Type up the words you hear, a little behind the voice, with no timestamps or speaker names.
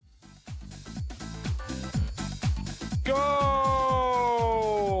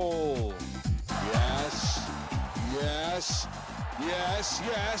Yes!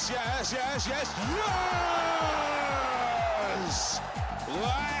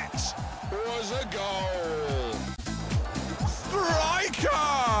 That was a goal. Striker!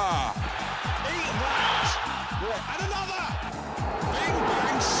 Eat that! And another! Bing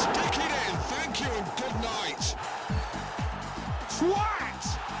bang, stick it in. Thank you and good night. Twat!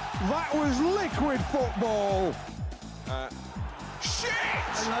 That was liquid football. Shit!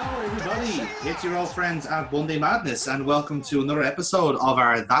 Hello everybody, it's your old friends at Monday Madness and welcome to another episode of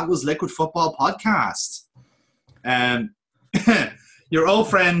our That Was Liquid Football podcast. Your old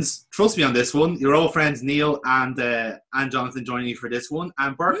friends, trust me on this one, your old friends Neil and Jonathan joining you for this one,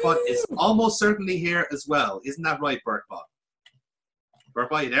 and Bertbot is almost certainly here as well. Isn't that right, Bertbot?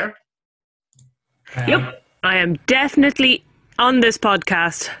 Bertbot, you there? Yep, I am definitely on this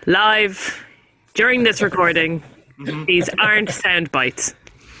podcast live during this recording. These aren't sound bites.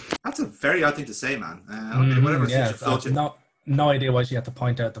 That's a very odd thing to say, man. Whatever suits you. No idea why she had to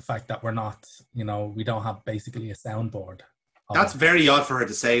point out the fact that we're not, we don't have basically a soundboard. That's very odd for her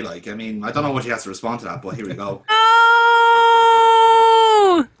to say, I don't know what she has to respond to that, but here we go.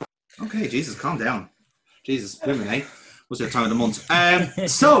 Oh! Okay, Jesus, calm down. Jesus, women, eh? What's your time of the month? I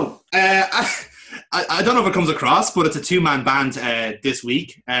don't know if it comes across, but it's a two-man band this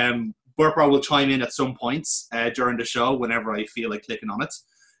week. Burpa will chime in at some points during the show whenever I feel like clicking on it.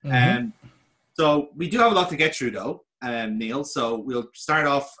 So we do have a lot to get through, though, Neil. So we'll start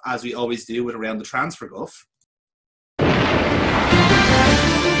off, as we always do, with around the Transfer Guff.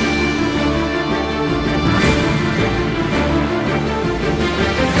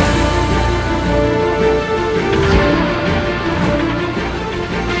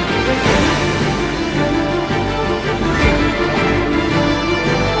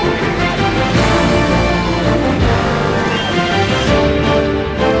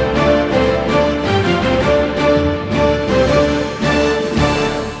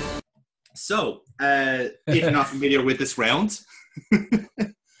 So, if you're not familiar with this round,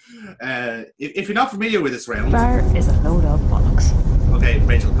 if you're not familiar with this round, Bar is a load of bollocks. Okay,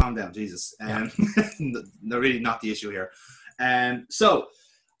 Rachel, calm down, Jesus. They're really not the issue here.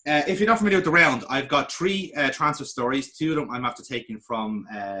 If you're not familiar with the round, I've got three transfer stories. Two of them I'm after taking from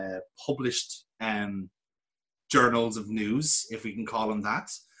published journals of news, if we can call them that.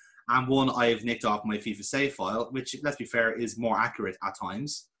 And one I've nicked off my FIFA save file, which, let's be fair, is more accurate at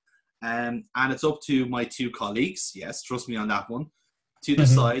times. And it's up to my two colleagues, yes, trust me on that one, to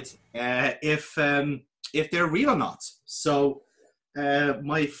decide if they're real or not. So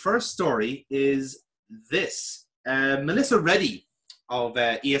my first story is this. Melissa Reddy of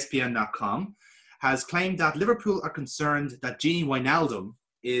ESPN.com has claimed that Liverpool are concerned that Gini Wijnaldum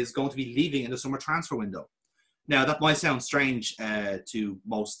is going to be leaving in the summer transfer window. Now, that might sound strange to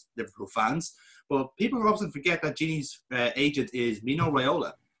most Liverpool fans, but people often forget that Gini's agent is Mino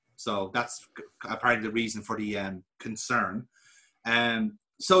Raiola. So that's apparently the reason for the concern.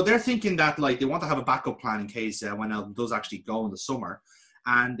 So they're thinking that they want to have a backup plan in case Wijnaldum does actually go in the summer.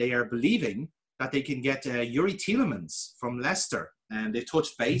 And they are believing that they can get Yuri Tielemans from Leicester. And they've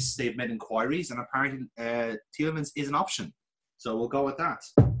touched base, they've made inquiries, and apparently Tielemans is an option. So we'll go with that.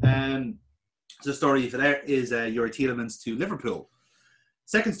 The story for there is Yuri Tielemans to Liverpool.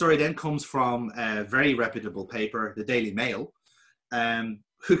 Second story then comes from a very reputable paper, the Daily Mail,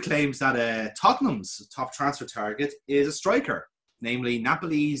 who claims that Tottenham's top transfer target is a striker, namely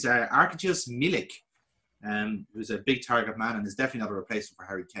Napoli's Arkadiusz Milik, who's a big target man and is definitely not a replacement for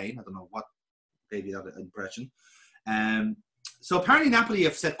Harry Kane. I don't know what gave you that impression. So apparently Napoli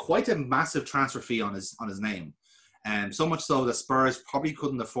have set quite a massive transfer fee on his name, so much so that Spurs probably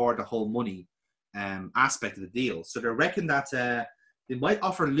couldn't afford the whole money aspect of the deal. So they reckon that they might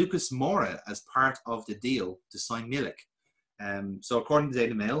offer Lucas Moura as part of the deal to sign Milik. So according to the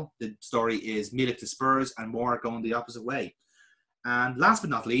Daily Mail, the story is Milik to Spurs and Moura going the opposite way. And last but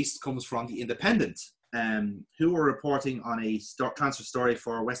not least comes from The Independent, who were reporting on a transfer story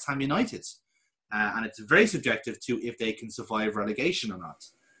for West Ham United. And it's very subjective to if they can survive relegation or not.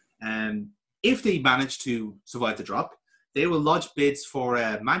 If they manage to survive the drop, they will lodge bids for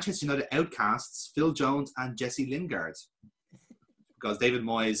Manchester United outcasts Phil Jones and Jesse Lingard. Because David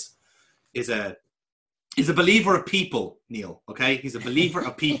Moyes is a believer of people, Neil, okay? He's a believer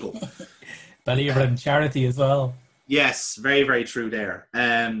of people. Believer in charity as well. Yes, very, very true there.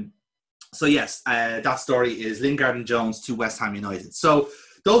 So yes, that story is Lingard and Jones to West Ham United. So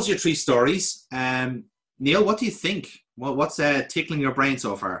those are your three stories. Neil, what do you think? What's tickling your brain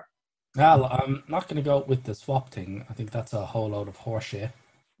so far? Well, I'm not going to go with the swap thing. I think that's a whole load of horseshit.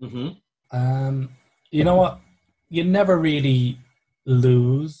 You know what? You never really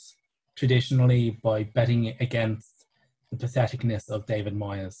lose traditionally by betting against the patheticness of David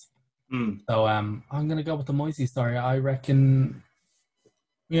Moyes. Mm. So I'm going to go with the Moisey story. I reckon...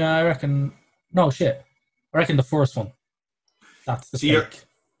 No, shit. I reckon the first one. That's the fake.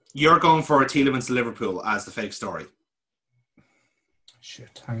 You're going for Tielemans to Liverpool as the fake story.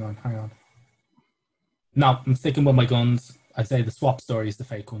 Shit, hang on. No, I'm sticking with my guns. I say the swap story is the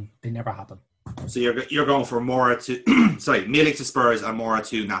fake one. They never happen. So you're going for Mora to... Milik to Spurs and Mora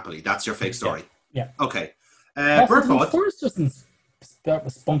to Napoli. That's your fake story? Yeah. Okay. Spurs just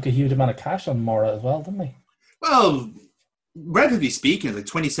spunk a huge amount of cash on Mora as well, didn't they? Well, relatively speaking, like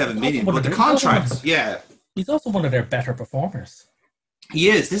 27 million. But the contract, yeah. He's also one of their better performers. He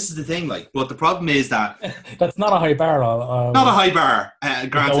is. This is the thing, like. But the problem is that... That's not a high bar. Not a high bar,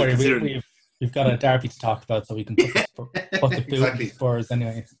 granted. Don't worry, we've got a derby to talk about, so we can put the boot in Spurs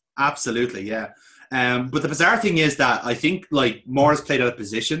anyway. Absolutely, yeah. But the bizarre thing is that I think, like, Mora's played out of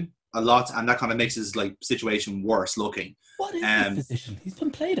position a lot, and that kind of makes his, like, situation worse looking. What is his position? He's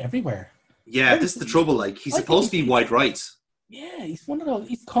been played everywhere. Yeah, this is the trouble. Like, he's supposed to be wide right. Yeah, he's one of those.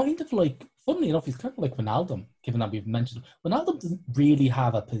 He's kind of like... Funnily enough, he's kind of like Wijnaldum, given that we've mentioned him. Wijnaldum doesn't really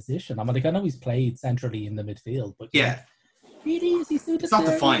have a position. I mean, like, I know he's played centrally in the midfield, but yeah, really, is he suited? It's not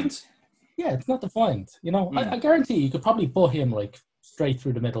defined. Yeah, it's not defined. You know, I guarantee you could probably put him like straight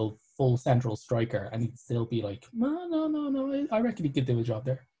through the middle, full central striker, and he'd still be like, no. I reckon he could do a job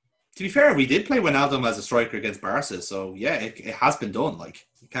there. To be fair, we did play Wijnaldum as a striker against Barca, so yeah, it has been done. Like,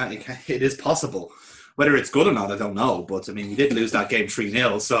 it is possible. Whether it's good or not, I don't know. But I mean, we did lose that game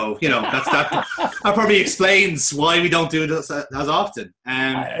 3-0, so you know that probably explains why we don't do this as often.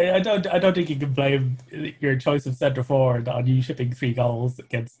 I don't think you can blame your choice of centre forward on you shipping 3 goals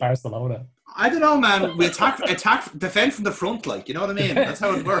against Barcelona. I don't know, man. We attack, defend from the front, like, you know what I mean. That's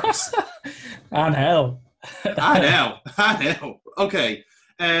how it works. And hell, I know. Okay,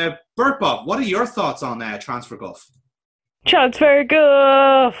 Bert Bob, what are your thoughts on Transfer Guff? Transfer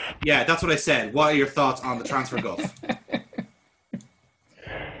Guff! Yeah, that's what I said. What are your thoughts on the Transfer Guff?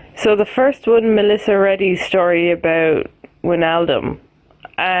 So the first one, Melissa Reddy's story about Wijnaldum.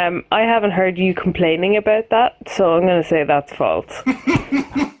 I haven't heard you complaining about that, so I'm going to say that's false.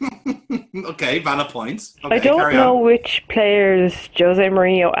 Okay, valid points. Okay, I don't know which players Jose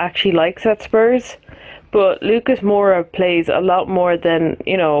Mourinho actually likes at Spurs, but Lucas Moura plays a lot more than,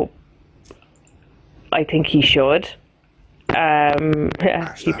 I think he should.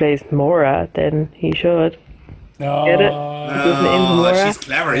 He plays Mora, then he should. Get it? She's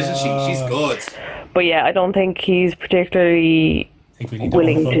clever, isn't she? She's good. But yeah, I don't think he's particularly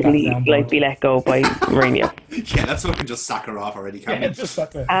willing to be let go by Mourinho. Yeah, that's what we can just sack her off already, can't we?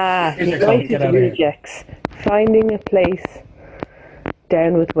 United rejects. Finding a place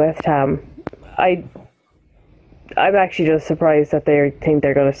down with West Ham. I'm actually just surprised that they think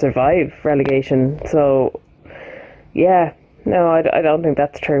they're going to survive relegation. So, yeah. No, I don't think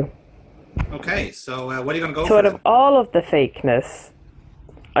that's true. Okay, so what are you going to go for? So out of all of the fakeness,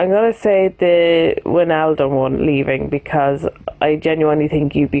 I'm going to say the Wijnaldum one leaving, because I genuinely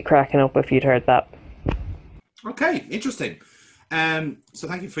think you'd be cracking up if you'd heard that. Okay, interesting. So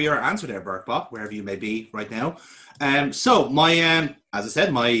thank you for your answer there, Bert Bob, wherever you may be right now. So my, as I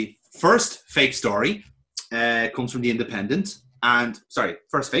said, my first fake story comes from The Independent.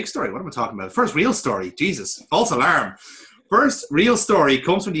 First fake story, what am I talking about? First real story, Jesus, false alarm. First real story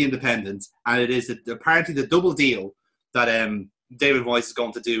comes from The Independent, and it is apparently the double deal that David Moyes is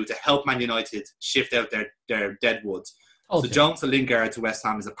going to do to help Man United shift out their deadwood. Okay. So Jones and Lingard to West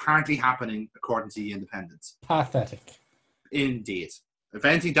Ham is apparently happening, according to The Independent. Pathetic. Indeed. If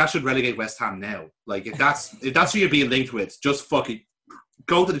anything, that should relegate West Ham now. Like, if that's who you're being linked with, just fucking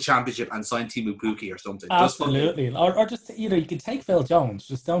go to the Championship and sign Timu Pukki or something. Absolutely. Or just, you can take Phil Jones.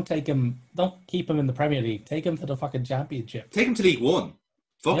 Just don't keep him in the Premier League. Take him to the fucking Championship. Take him to League One.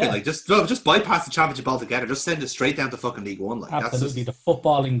 Fuck it. Like, just bypass the Championship altogether. Just send it straight down to fucking League One. Like, absolutely. The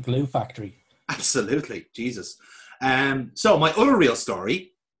footballing glue factory. Absolutely. Jesus. So my other real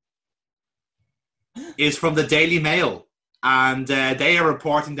story is from the Daily Mail. And they are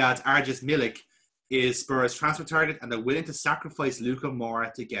reporting that Arjus Milik is Spurs' transfer target, and they're willing to sacrifice Luka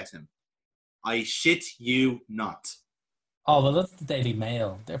Moura to get him. I shit you not. Oh, well, that's the Daily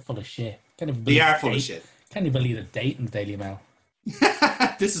Mail. They're full of shit. They are full of shit. Can't even believe a date in the Daily Mail.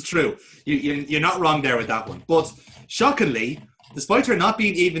 This is true. You're not wrong there with that one. But shockingly, despite her not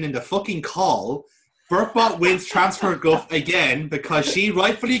being even in the fucking call, Burkbot wins Transfer Guff again, because she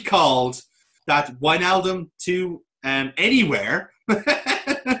rightfully called that Wijnaldum to anywhere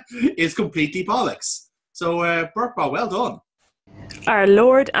is completely bollocks. So, Burkbot, well done. Our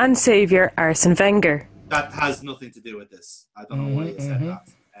Lord and Saviour, Arsene Wenger. That has nothing to do with this. I don't know why you said that.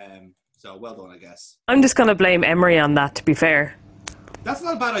 So well done, I guess. I'm just going to blame Emery on that, to be fair. That's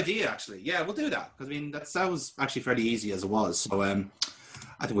not a bad idea, actually. Yeah, we'll do that. Because, I mean, that was actually fairly easy as it was. So I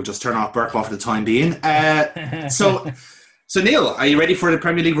think we'll just turn off Burkoff for the time being. So Neil, are you ready for the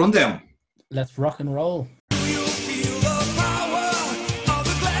Premier League rundown? Let's rock and roll.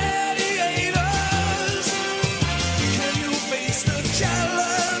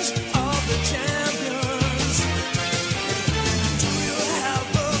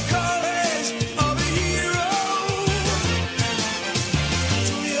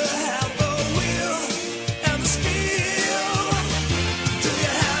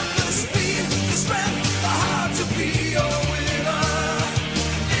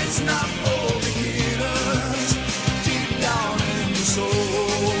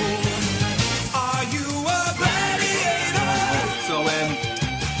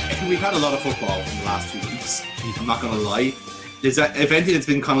 We've had a lot of football in the last 2 weeks. I'm not going to lie. If anything, it's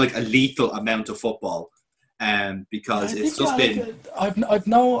been kind of like a lethal amount of football, because it's just been. I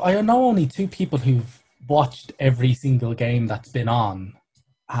know only 2 people who've watched every single game that's been on,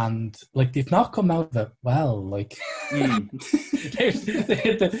 and like they've not come out of it well. Like this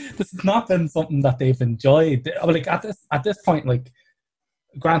has not been something that they've enjoyed. Like at this point, like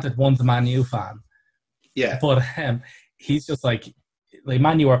granted, one's a Man U fan, yeah, but he's just like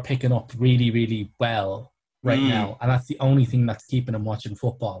Man U are picking up really, really well right now, and that's the only thing that's keeping him watching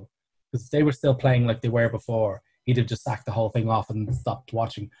football. Because if they were still playing like they were before, he'd have just sacked the whole thing off and stopped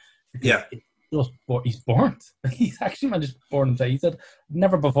watching. Yeah, he's burnt. He's actually managed to burn himself. He said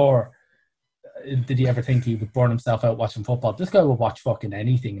never before did he ever think he would burn himself out watching football. This guy will watch fucking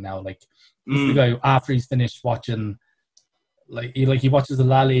anything now. Like the guy after he's finished watching, he watches the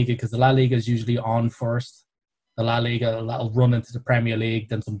La Liga, because the La Liga is usually on first. The La Liga, that'll run into the Premier League,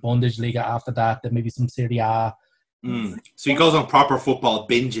 then some Bundesliga after that, then maybe some Serie A. So he goes on proper football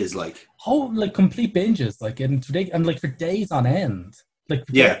binges, complete binges, and for days on end,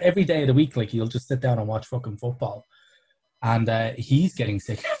 every day of the week, he'll just sit down and watch fucking football, and he's getting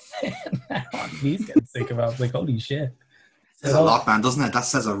sick of it now. He's getting sick of it. I was like, holy shit. Says a lot, man, doesn't it? That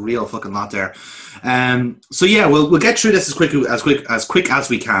says a real fucking lot there. So yeah, we'll get through this as quick as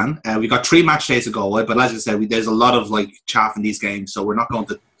we can. We got 3 match days to go, but as I said, there's a lot of chaff in these games, so we're not going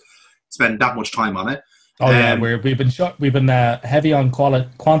to spend that much time on it. We've been heavy on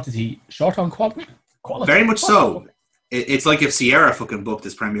quantity, short on quality. Very much so. It's like if Sierra fucking booked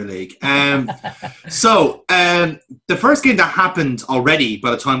this Premier League. So the first game that happened already by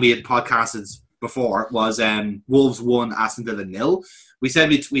the time we had podcasted before was Wolves 1, Aston Villa 0. We said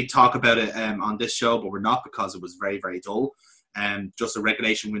we'd talk about it on this show, but we're not, because it was very, very dull. Just a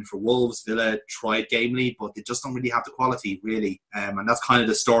regulation win for Wolves. Villa tried gamely, but they just don't really have the quality, really. And that's kind of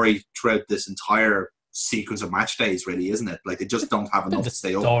the story throughout this entire sequence of match days, really, isn't it? They just don't have enough to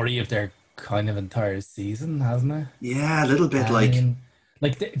stay up. The story of their kind of entire season, hasn't it? Yeah, a little bit.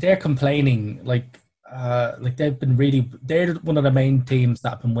 They're complaining. They've been really. They're one of the main teams that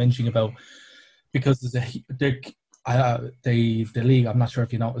have been whinging about. Because the league, I'm not sure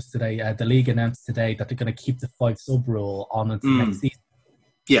if you noticed today, the league announced today that they're going to keep the 5 sub rule on until next season.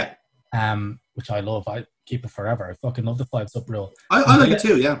 Yeah. Which I love. I keep it forever. I fucking love the 5 sub rule. I like it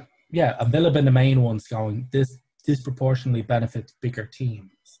too, yeah. Yeah, and Villa have been the main ones going, this disproportionately benefits bigger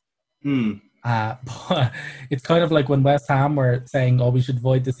teams. But it's kind of like when West Ham were saying, we should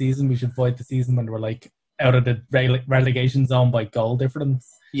void the season, when they were out of the relegation zone by goal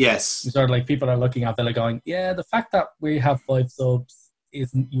difference. Yes. Sort of people are looking at Villa going, yeah, the fact that we have 5 subs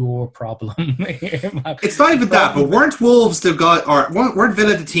isn't your problem. It's not even that, but weren't Wolves the guy, or weren't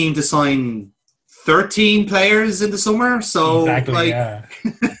Villa the team to sign 13 players in the summer? So, exactly, yeah.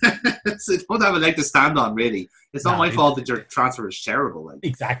 So they don't have a leg to stand on, really. It's not my fault that your transfer is terrible.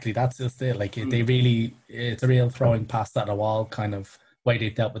 Exactly, that's just it. They really, it's a real throwing past at a wall kind of way they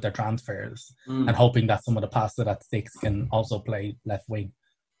dealt with their transfers, and hoping that some of the passes that sticks can also play left wing.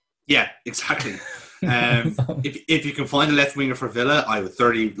 Yeah, exactly. If you can find a left winger for Villa, I would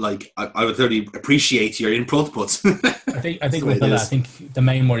thoroughly appreciate your input. But I think with Villa, I think the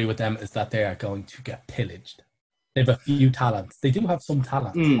main worry with them is that they are going to get pillaged. They have a few talents. They do have some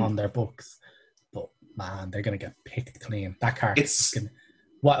talent on their books, but man, they're going to get picked clean. That carcass.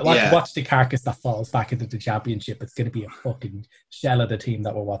 Watch the carcass that falls back into the Championship. It's going to be a fucking shell of the team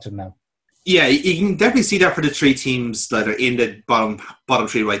that we're watching now. Yeah, you can definitely see that for the 3 teams that are in the bottom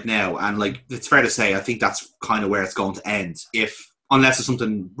 3 right now. And it's fair to say, I think that's kind of where it's going to end, unless there's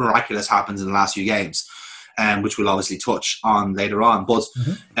something miraculous happens in the last few games, which we'll obviously touch on later on. But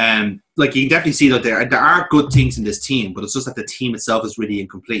you can definitely see that there are good things in this team, but it's just that the team itself is really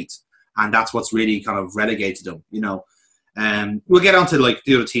incomplete, and that's what's really kind of relegated them. We'll get on to like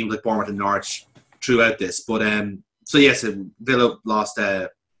the other teams like Bournemouth and Norwich throughout this. But so yes, Villa lost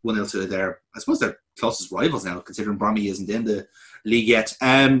 1-0 to their, I suppose, their closest rivals now, considering Bromley isn't in the league yet.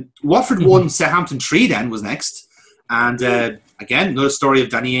 Watford won, Southampton 3 then was next. And again, another story of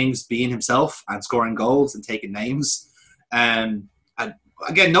Danny Ings being himself and scoring goals and taking names. And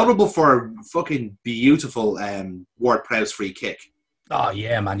again, notable for a fucking beautiful Ward-Prowse free kick. Oh,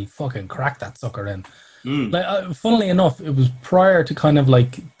 yeah, man. He fucking cracked that sucker in. Like, funnily enough, it was prior to kind of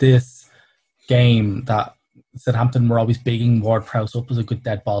like this game that Southampton were always bigging Ward-Prowse up as a good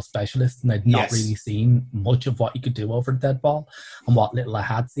dead ball specialist, and I'd not really seen much of what he could do over the dead ball. And what little I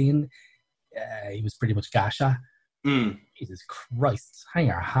had seen, he was pretty much gasha. Jesus Christ,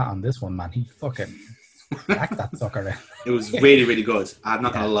 hang our hat on this one, man. He fucking cracked that sucker in. It was really, really good. I'm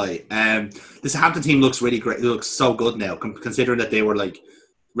not going to lie. The Southampton team looks really great. It looks so good now, considering that they were like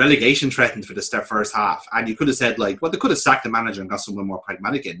relegation threatened for the first half. And you could have said like, well, they could have sacked the manager and got someone more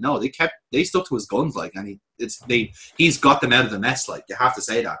pragmatic in. No, they stuck to his guns, like, and he's got them out of the mess. Like, you have to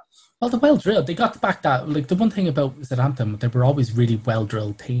say that. Well, they're well drilled. They got back that, like, the one thing about Southampton, they were always really well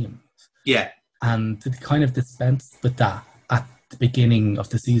drilled teams. Yeah. And they kind of dispensed with that at the beginning of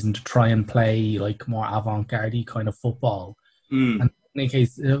the season to try and play like more avant-garde kind of football. And in any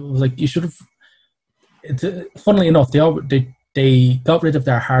case, it was like you should have. Funnily enough, they got rid of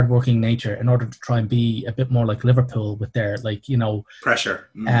their hard-working nature in order to try and be a bit more like Liverpool with their, like, you know, pressure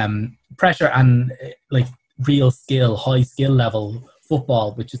and like real skill, high skill level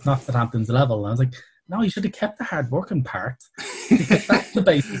football, which is not Southampton's level. And I was like, no, you should have kept the hard-working part, because that's the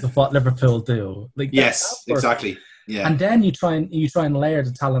basis of what Liverpool do. Like, yes, exactly. Yeah, and then you try and layer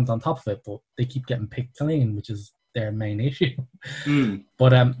the talent on top of it, but they keep getting picked clean, which is their main issue.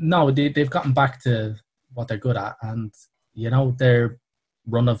 But no, they've gotten back to what they're good at, and you know, their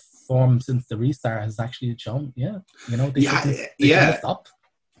run of form since the restart has actually shown. Yeah, you know, they shouldn't stop.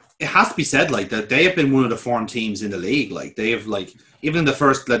 It has to be said, like, that they have been one of the form teams in the league. Like, they have, like, even in the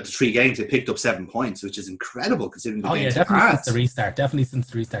first 3 games, they picked up 7 points, which is incredible considering the games definitely since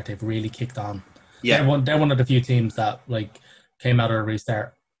the restart, they've really kicked on. Yeah, they're one of the few teams that like came out of a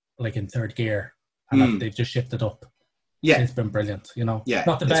restart like in third gear, and they've just shifted up. Yeah, it's been brilliant. You know,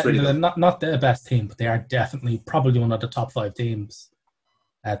 not the best, really not the best team, but they are definitely probably one of the top 5 teams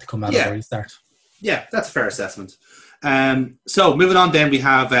to come out of a restart. Yeah, that's a fair assessment. So moving on, then we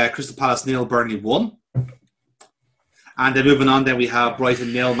have Crystal Palace 0, Burnley 1. And then moving on, then we have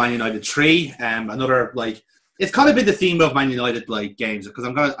Brighton 0, Man United 3. Another, like, it's kind of been the theme of Man United like games, because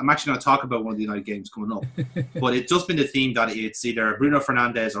I'm actually going to talk about one of the United games coming up. But it's just been the theme that it's either Bruno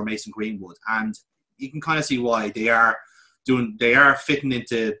Fernandes or Mason Greenwood, and you can kind of see why they are fitting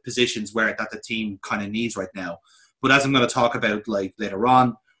into positions where that the team kind of needs right now. But as I'm going to talk about like later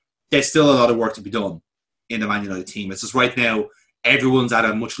on, there's still a lot of work to be done in the Man United team. It's just right now everyone's at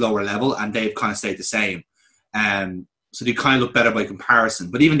a much lower level, and they've kind of stayed the same. So they kind of look better by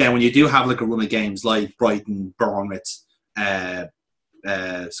comparison. But even then, when you do have like a run of games like Brighton, Bournemouth, Aston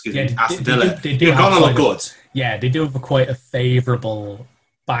Villa, they're going to look good. Yeah, they do have quite a favourable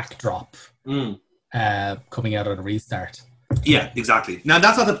backdrop coming out of the restart. Yeah, exactly. Now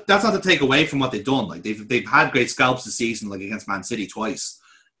that's not to take away from what they've done. Like they've had great scalps this season, like against Man City twice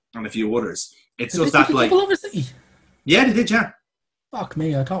and a few others. It's just that like over City. Yeah, they did. Yeah. Fuck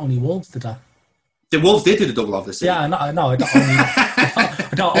me, I thought only Wolves did that. The Wolves did do the double over City. Yeah, I know. I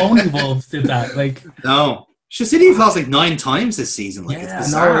thought only Wolves did that. Like no, City have lost like 9 times this season. Like it's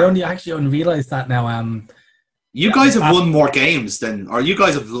bizarre. No, I only realised that now. You guys have won more games or you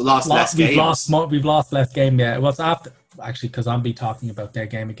guys have lost less games. We've lost less games. Yeah, it was after. Actually, because I'll be talking about their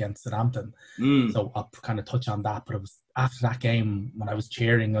game against Southampton. So I'll kind of touch on that. But it was after that game when I was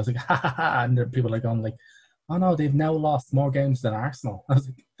cheering, I was like, ha ha ha. And there people are going like, oh no, they've now lost more games than Arsenal. I was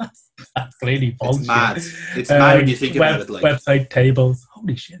like, that's clearly bullshit. It's mad when you think about it. Like website tables.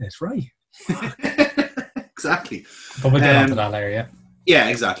 Holy shit, it's right. Exactly. But we'll get onto that later, yeah. Yeah,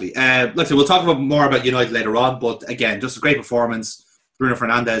 exactly. We'll talk more about United later on. But again, just a great performance. Bruno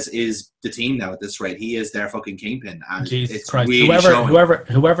Fernandes is the team now at this rate. He is their fucking kingpin, and Jesus it's Christ. Really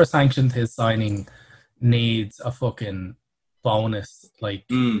whoever sanctioned his signing needs a fucking bonus, like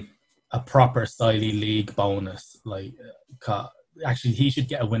a proper styly league bonus. Like, actually, he should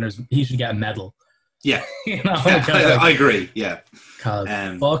get a medal. Yeah, you know, I agree. Yeah,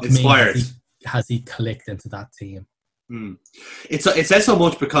 because fuck me, has he clicked into that team? It says so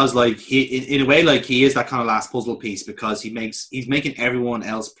much because, like, he in a way, like, he is that kind of last puzzle piece because he's making everyone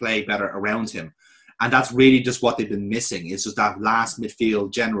else play better around him, and that's really just what they've been missing. It's just that last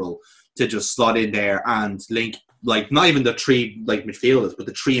midfield general to just slot in there and link like not even the three like midfielders, but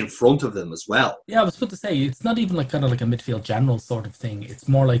the three in front of them as well. Yeah, I was about to say it's not even like kind of like a midfield general sort of thing. It's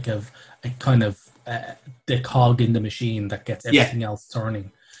more like a kind of the cog in the machine that gets everything else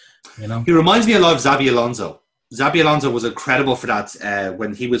turning. You know, he reminds me a lot of Xabi Alonso. Xabi Alonso was incredible for that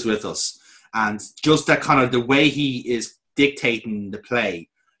when he was with us, and just that kind of the way he is dictating the play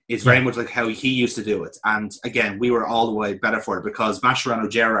is very much like how he used to do it. And again, we were all the way better for it because Mascherano,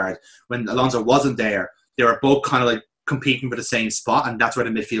 Gerrard, when Alonso wasn't there, they were both kind of like competing for the same spot, and that's where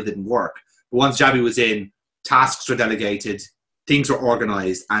the midfield didn't work. But once Xabi was in, tasks were delegated, things were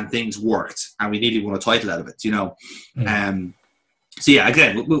organised, and things worked, and we nearly won a title out of it, you know. So yeah,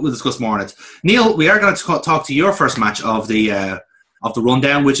 again, we'll discuss more on it. Neil, we are going to talk to your first match of the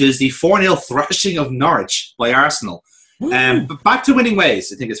rundown, which is the 4-0 thrashing of Norwich by Arsenal. But back to winning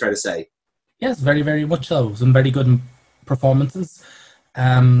ways, I think it's fair to say. Yes, very, very much so. Some very good performances.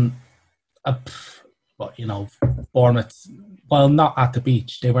 But, you know, Bournemouth, well, not at the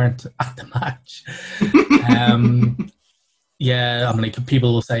beach. They weren't at the match. Yeah, I mean, like,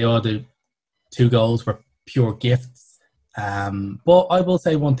 people will say, the 2 goals were pure gifts. But I will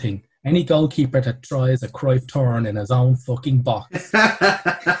say one thing. Any goalkeeper that tries a Cruyff turn in his own fucking box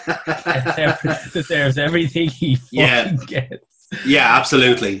deserves everything he fucking gets. Yeah,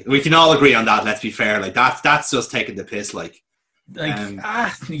 absolutely. We can all agree on that, let's be fair. Like, that's just taking the piss, like. Man,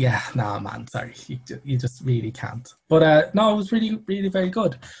 sorry. You just really can't. But no, it was really, really very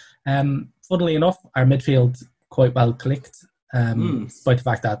good. Funnily enough, our midfield quite well clicked, despite the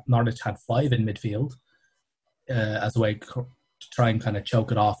fact that Norwich had 5 in midfield as a way to try and kind of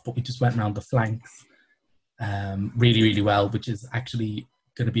choke it off. But we just went around the flanks really, really well, which is actually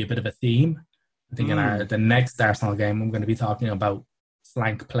going to be a bit of a theme. I think in the next Arsenal game, I'm going to be talking about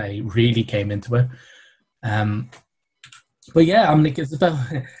flank play really came into it. But yeah, I mean, like, it's about,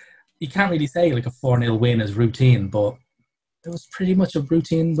 you can't really say like a 4-0 win is routine, but it was pretty much a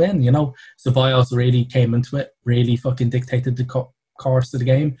routine win, you know. Ceballos really came into it, really fucking dictated the course of the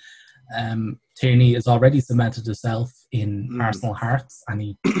game. Tierney has already cemented himself in Arsenal hearts, and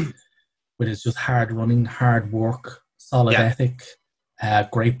he, with his just hard running, hard work, solid ethic,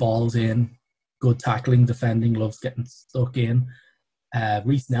 great balls in, good tackling, defending, loves getting stuck in.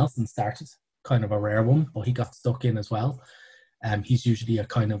 Reece Nelson started, kind of a rare one, but he got stuck in as well. He's usually a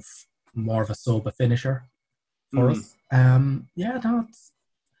kind of more of a sober finisher for us. It's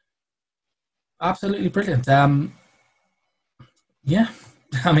absolutely brilliant.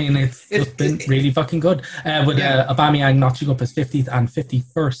 I mean, it's just been really fucking good. With Aubameyang notching up his 50th and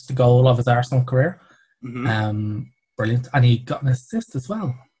 51st goal of his Arsenal career. Brilliant. And he got an assist as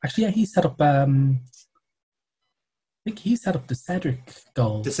well. Actually, he set up I think he set up the Cedric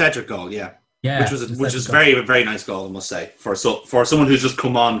goal. The Cedric goal, yeah. Yeah, which was very, very nice goal, I must say, for someone who's just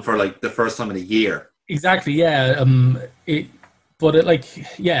come on for like the first time in a year. Exactly, yeah. It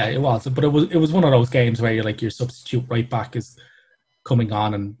was, but it was one of those games where you're like your substitute right back is coming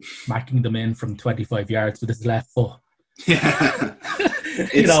on and smacking them in from 25 yards with his left foot. Yeah.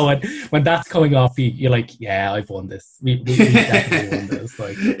 You know, when that's coming off, you're like, yeah, I've won this. We definitely won this.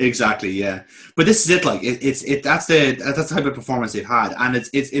 Like, exactly, yeah. But this is it. Like, that's the type of performance they've had, and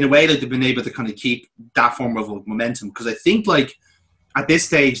it's in a way like they've been able to kind of keep that form of momentum. Because I think like at this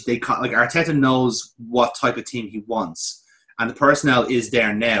stage, Arteta knows what type of team he wants, and the personnel is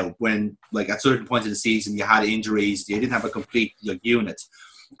there now. When like at certain points in the season, you had injuries, you didn't have a complete unit.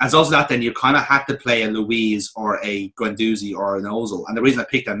 As also that, then you kind of had to play a Louise or a Guendouzi or an Ozil. And the reason I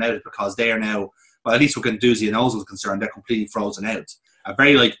picked them out is because they are now, well, at least where Guendouzi and Ozil is concerned, they're completely frozen out. A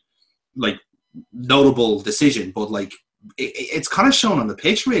very like notable decision, but like it's kind of shown on the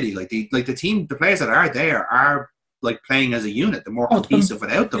pitch really. Like the team, the players that are there are like playing as a unit. They're more cohesive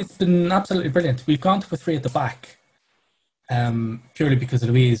without them. It's been absolutely brilliant. We've gone to a 3 at the back, purely because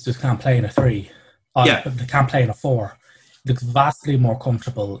Louise just can't play in a 3. They can't play in a 4. Looks vastly more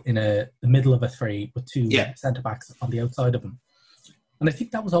comfortable in the middle of a 3 with 2 centre-backs on the outside of him. And I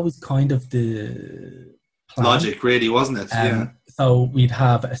think that was always kind of the plan. Logic, really, wasn't it? So we'd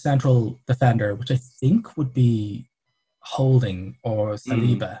have a central defender, which I think would be Holding or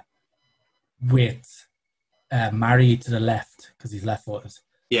Saliba, with Mari to the left, because he's left-footed.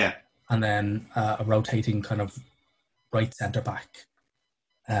 Yeah. And then a rotating kind of right centre-back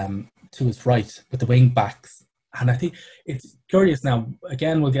to his right with the wing-backs. And I think it's curious now,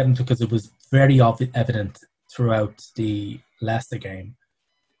 again, we'll get into it because it was very evident throughout the Leicester game.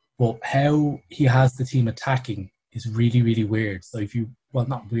 But how he has the team attacking is really, really weird. So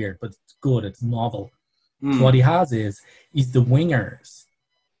not weird, but it's good, it's novel. So what he has is, he's the wingers.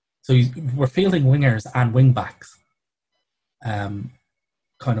 So we're fielding wingers and wing backs.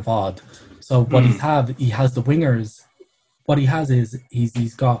 kind of odd. So what he has the wingers. What he has is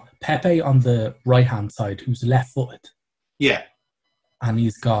he's got Pepe on the right hand side, who's left-footed. Yeah. And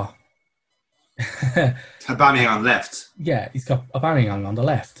he's got Aubameyang on left. Yeah, he's got Aubameyang on the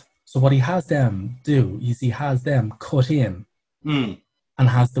left. So what he has them do is he has them cut in and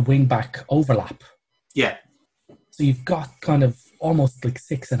has the wing back overlap. Yeah. So you've got kind of almost like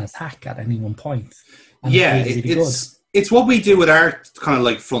 6 in attack at any one point. And Yeah, it's really good. It's what we do with our kind of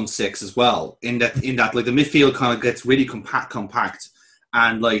like front six as well. In that like the midfield kind of gets really compact,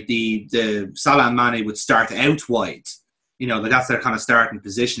 and like the Salah and Mane would start out wide. You know, that's their kind of starting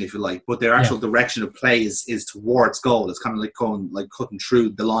position, if you like. But their actual direction of play is towards goal. It's kind of like going, like cutting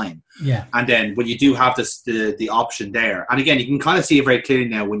through the line. Yeah. And then when you do have the option there, and again, you can kind of see it very clearly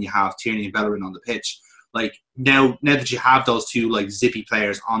now when you have Tierney and Bellerin on the pitch. Like now that you have those two like zippy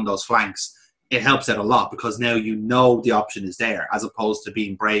players on those flanks, it helps out a lot because now you know the option is there as opposed to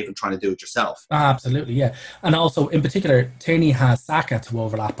being brave and trying to do it yourself. Absolutely, yeah. And also, in particular, Tierney has Saka to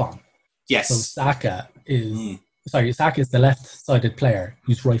overlap on. Yes. So Saka is the left-sided player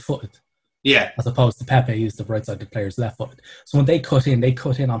who's right-footed. Yeah. As opposed to Pepe, who's the right-sided player who's left-footed. So when they cut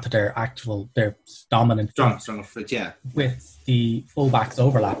in onto their dominant strong foot, yeah. With the fullbacks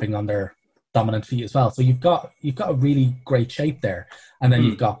overlapping on their dominant feet as well. So you've got a really great shape there. And then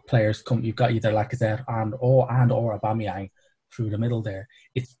you've got players you've got either Lacazette or Aubameyang through the middle there.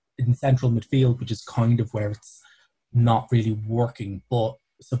 It's in central midfield, which is kind of where it's not really working, but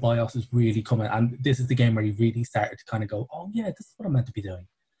Ceballos is really coming, and this is the game where he really started to kind of go, oh yeah, this is what I'm meant to be doing.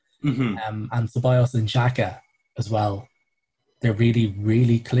 And Ceballos and Xhaka as well, they're really,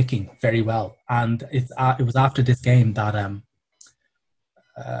 really clicking very well. And it was after this game that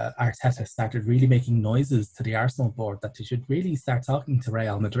Arteta started really making noises to the Arsenal board that they should really start talking to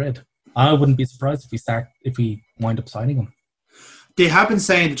Real Madrid. I wouldn't be surprised if we wind up signing him. They have been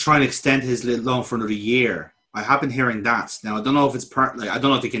saying to try and extend his loan for another year. I have been hearing that. Now I don't know if it's I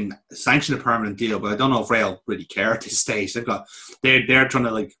don't know if they can sanction a permanent deal, but I don't know if Real really care at this stage. They're trying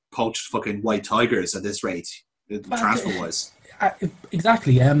to like poach fucking white tigers at this rate, transfer wise.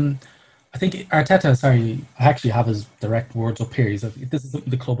 Exactly. I think Arteta, I actually have his direct words up here. He's like, this is something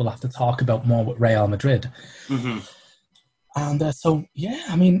the club will have to talk about more with Real Madrid. And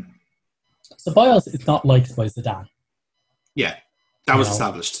I mean, Ceballos is not liked by Zidane. Yeah, that was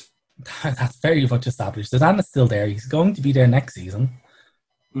established. That's very much established. Zidane is still there. He's going to be there next season.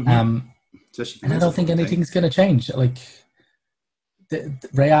 And I don't think anything's going to change. Like, the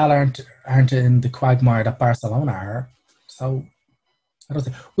Real aren't in the quagmire that Barcelona are. So I don't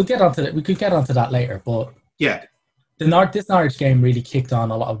think we could get onto that later, but yeah, this Norwich game really kicked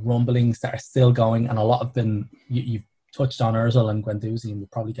on a lot of rumblings that are still going, and a lot have been. You've touched on Özil and Guendouzi, and we'll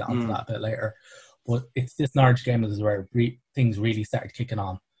probably get onto that a bit later. But it's this Norwich game is where things really started kicking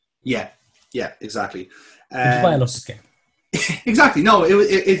on. Yeah, exactly. Which is why I love this game. Exactly. No,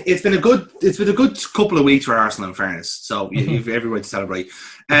 it's been a good couple of weeks for Arsenal, in fairness. So you've every right to celebrate.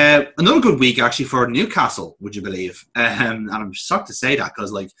 Another good week actually for Newcastle. Would you believe? And I'm shocked to say that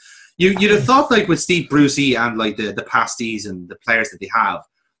because like you'd have thought like with Steve Brucey and like the pasties and the players that they have,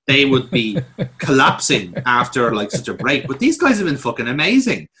 they would be collapsing after like such a break. But these guys have been fucking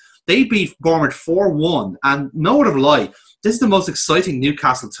amazing. They beat Bournemouth 4-1, and no word of a lie, this is the most exciting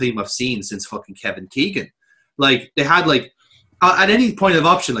Newcastle team I've seen since fucking Kevin Keegan. Like they had like. At any point of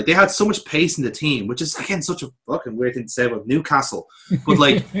option, like they had so much pace in the team, which is again such a fucking weird thing to say about Newcastle. But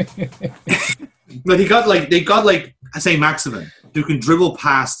like, but they got like say Maximin, who can dribble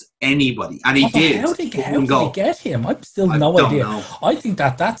past anybody, and he did. How did they get him? I've still no idea. Know. I think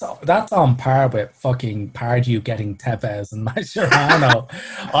that's on par with fucking Pardew getting Tevez and Mascherano.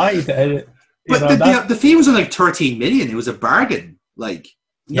 The fee was on like 13 million. It was a bargain. Like.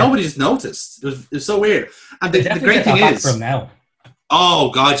 Yeah. Nobody just noticed. It was so weird. And the great thing is, from now.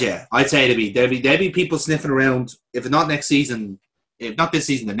 Oh god, yeah, I'd say there'd be people sniffing around. If not next season, if not this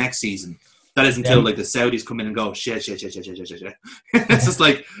season, the next season. That is until like the Saudis come in and go shit. It's just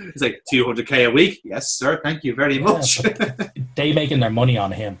like it's like $200K a week. Yes, sir. Thank you very much. They making their money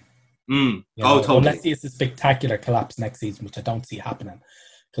on him. Totally. Unless he has a spectacular collapse next season, which I don't see happening,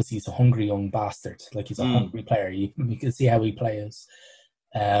 because he's a hungry young bastard. Like he's a hungry player. You can see how he plays.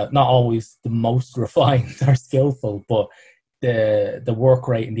 Not always the most refined or skillful, but the work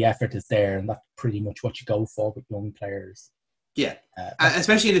rate and the effort is there, and that's pretty much what you go for with young players. Yeah,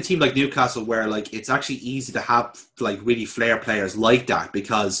 especially in a team like Newcastle, where like it's actually easy to have like really flair players like that,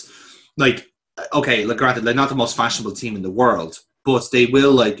 because like okay, like granted, they're not the most fashionable team in the world, but they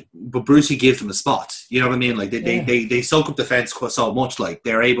will but Brucey gives them a spot. You know what I mean? Like they soak up defense so much. Like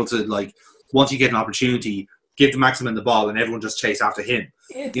they're able to like once you get an opportunity, give the Maximin the ball and everyone just chase after him.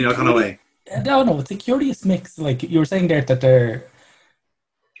 Kind of way. I don't know. It's a curious mix. Like you were saying there that they're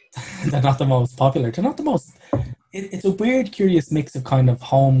not the most popular. They're not the most. It's a weird, curious mix of kind of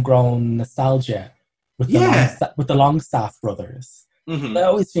homegrown nostalgia with the Longstaff brothers. Mm-hmm. I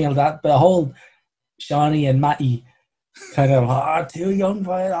always feel that the whole Shawnee and Matty kind of two young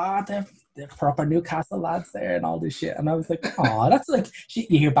boys, they're proper Newcastle lads there and all this shit. And I was like, that's like shit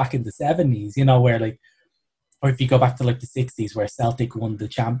you hear back in the 70s, where like, or if you go back to like the 60s where Celtic won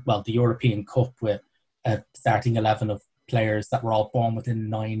the European Cup with a starting 11 of players that were all born within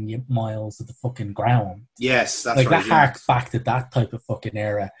 9 miles of the fucking ground. Yes, that's like right. That harks back to that type of fucking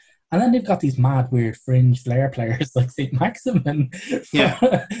era. And then they've got these mad, weird fringe flair players like St. Maximin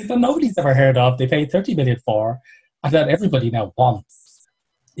that nobody's ever heard of. They paid 30 million for, and that everybody now wants.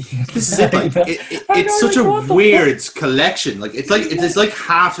 This is it. Like, it's such a weird collection. Like it's like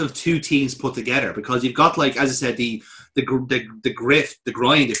half of two teams put together, because you've got, like, as I said, the grift, the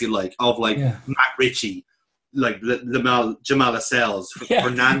grind, if you like, of like Matt Ritchie, like Jamal Lascelles,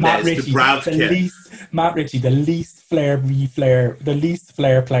 Fernandez, Dubravka. Matt Ritchie, the least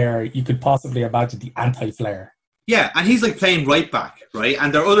flair player you could possibly imagine, the anti-flair. Yeah, and he's like playing right back, right?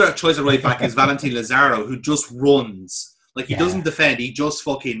 And their other choice of right back is Valentin Lazaro, who just runs. Like, he doesn't defend, he just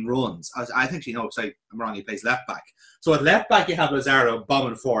fucking runs. I think, sorry, I'm wrong, he plays left back. So at left back, you have Lazaro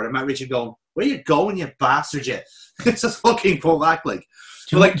bombing forward, and Matt Ritchie going, where are you going, you bastard, you? It's just fucking pull back, like.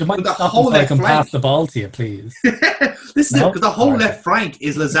 Do you mind the whole left flank, pass the ball to you, please? This is it, because the whole left flank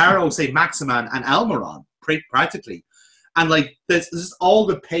is Lazaro, St. Maximin, and Almiron, practically. And, like, there's just all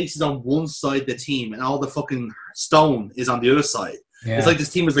the pace is on one side of the team, and all the fucking stone is on the other side. Yeah. It's like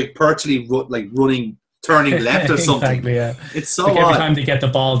this team is, like, virtually, running, turning left or something. Exactly, yeah. It's so like odd. Every time they get the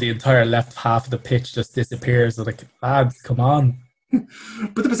ball, the entire left half of the pitch just disappears. They're like, lads, come on.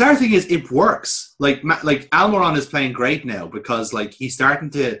 But the bizarre thing is, it works. Like Almiron is playing great now, because like he's starting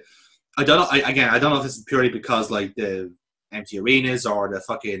to. I don't know. I don't know if this is purely because like the empty arenas or the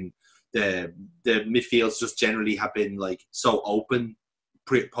fucking the midfields just generally have been like so open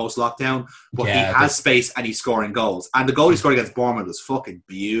post lockdown. But he has space and he's scoring goals. And the goal he scored against Bournemouth was fucking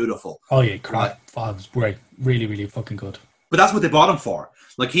beautiful. Oh yeah, crap! It was great. Really, really fucking good. But that's what they bought him for.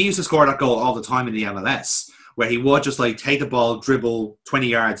 Like, he used to score that goal all the time in the MLS, where he would just like take the ball, dribble 20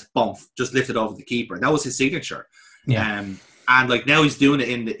 yards, bump, just lift it over the keeper. That was his signature. Yeah. And like now he's doing it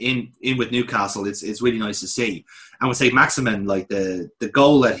in with Newcastle. It's really nice to see. And we say Maximin, like the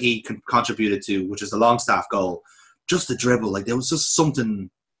goal that he contributed to, which is the Longstaff goal, just the dribble, like there was just something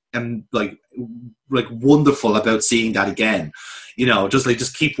like wonderful about seeing that again.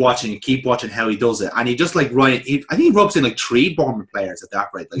 Just keep watching how he does it. And he just like I think he rubs in like 3 Bournemouth players at that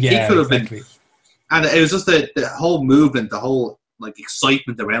rate. Like he could have been. And it was just the whole movement, the whole like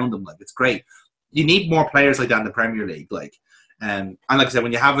excitement around them. Like, it's great. You need more players like that in the Premier League. Like, and like I said,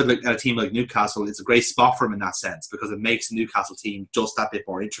 when you have a team like Newcastle, it's a great spot for him in that sense, because it makes the Newcastle team just that bit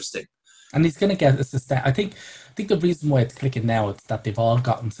more interesting. And he's going to get a sustained. I think the reason why it's clicking now is that they've all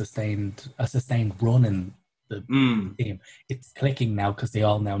gotten a sustained run in the team. It's clicking now because they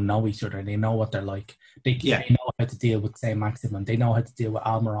all now know each other. They know what they're like. They know how to deal with, say, Maximin. They know how to deal with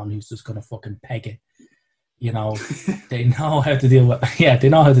Almiron, who's just going to fucking peg it. They know how to deal with. Yeah, they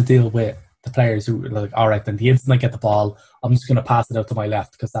know how to deal with the players who are like, all right, then the instant I get the ball, I'm just going to pass it out to my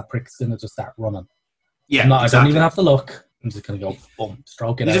left because that prick's going to just start running. Yeah, exactly. I don't even have to look. I'm just going to go, boom,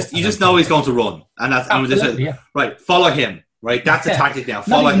 stroke it out. You just know he's going to run. And that's right, follow him. Right, that's a tactic now.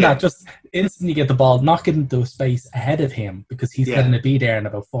 Follow him. That, just instantly get the ball, knock it into space ahead of him, because he's going to be there in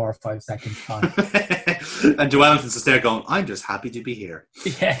about 4 or 5 seconds time. And Joelinton's just there going, I'm just happy to be here.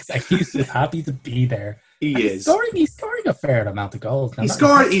 Yeah, exactly. He's just happy to be there. He's scoring a fair amount of goals now.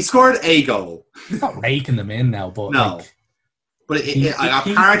 He scored a goal. He's not raking them in now, but no.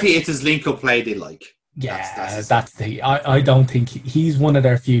 Apparently it's his link-up play they like. Yeah, that's the. I don't think he's one of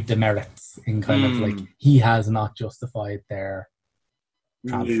their few demerits in kind of like, he has not justified their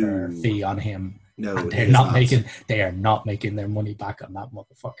transfer fee on him. No, they are not making their money back on that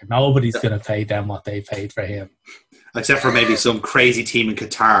motherfucker. Nobody's going to pay them what they paid for him, except for maybe some crazy team in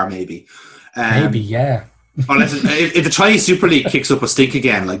Qatar, maybe. Yeah. Unless if the Chinese Super League kicks up a stink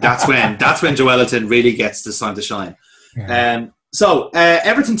again, like that's when Joelinton really gets the time to shine. Yeah. So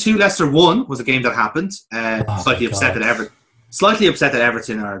Everton 2, Leicester 1 was a game that happened. Slightly upset that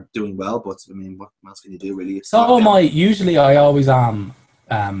Everton are doing well, but I mean, what else can you do, really? So am I. Usually I always am,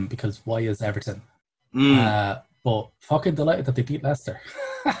 because why is Everton? But fucking delighted that they beat Leicester.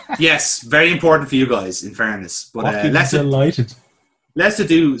 Yes, very important for you guys, in fairness. But delighted. Leicester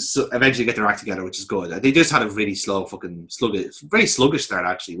do eventually get their act together, which is good. They just had a really very sluggish start,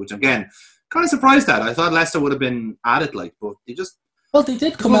 actually, which again kind of surprised that. I thought Leicester would have been at it, like, but they just... Well, they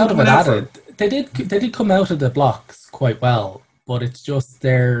did come out of it at it. They did come out of the blocks quite well, but it's just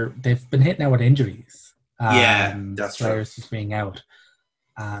they've been hit now with injuries. Yeah, that's true. Players just being out.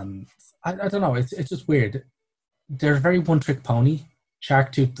 I don't know. It's just weird. They're a very one-trick pony.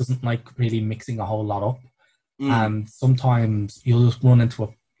 Sharktooth doesn't like really mixing a whole lot up. And sometimes you'll just run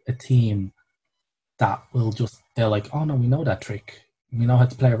into a team that will just, they're like, oh no, we know that trick. We know how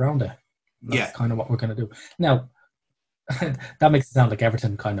to play around it. That's kind of what we're going to do. Now, that makes it sound like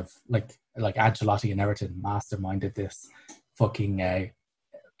Everton kind of, like Ancelotti and Everton masterminded this fucking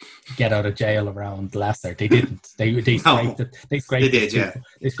get out of jail around Leicester. They didn't. They scraped it. They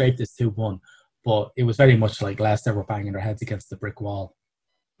scraped this 2-1. But it was very much like Leicester were banging their heads against the brick wall.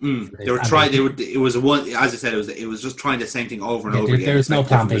 They were trying. It was one. As I said, it was just trying the same thing over and over again. There was no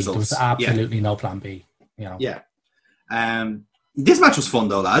plan B. Results. There was absolutely no plan B. You know. Yeah. This match was fun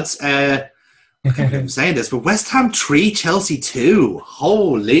though, lads. I'm saying this, but West Ham 3, Chelsea 2.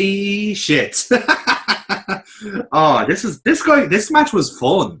 Holy shit! This match was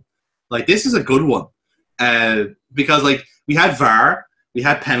fun. Like, this is a good one because like we had VAR, we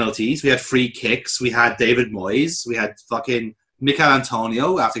had penalties, we had free kicks, we had David Moyes, we had fucking Mikel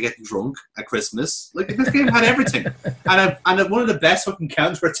Antonio after getting drunk at Christmas. Like, this game had everything, and one of the best fucking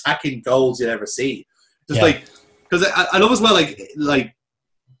counter-attacking goals you'd ever see. Just like, because I love as well,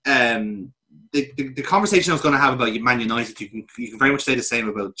 the conversation I was going to have about Man United, you can very much say the same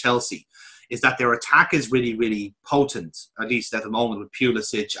about Chelsea, is that their attack is really, really potent, at least at the moment, with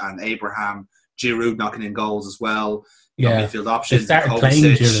Pulisic and Abraham, Giroud knocking in goals as well. Midfield options. They started playing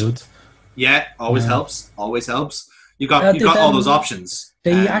Giroud. Yeah, always helps. You got all those options.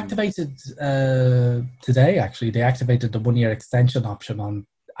 They activated today. Actually, they activated the 1-year extension option on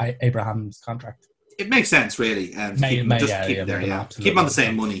Abraham's contract. It makes sense, really. Keep him there. Keep him on the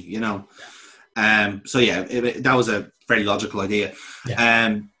same money, you know. That was a very logical idea.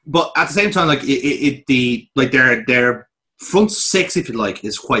 Yeah. But at the same time, like their front six, if you like,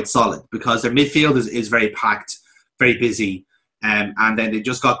 is quite solid because their midfield is very packed, very busy. And then they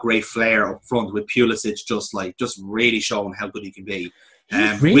just got great flair up front with Pulisic just really showing how good he can be.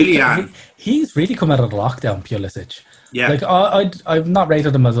 He's really come out of the lockdown, Pulisic. Yeah. Like I've not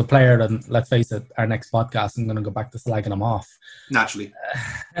rated him as a player, and let's face it, our next podcast I'm going to go back to slagging him off. Naturally,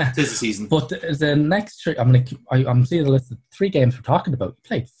 it is the season. But the next three, I'm seeing the list of 3 games we're talking about. He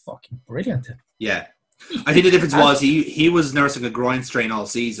played fucking brilliant. Yeah. I think the difference was he was nursing a groin strain all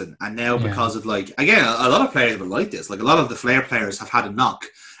season, and now because of again, a lot of players have been like this. Like, a lot of the flair players have had a knock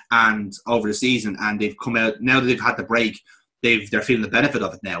and over the season, and they've come out now that they've had the break. They're feeling the benefit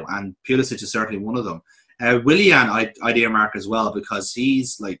of it now, and Pulisic is certainly one of them. Willian, I'd earmark as well because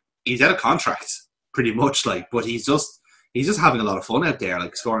he's out of contract pretty much, but he's just having a lot of fun out there,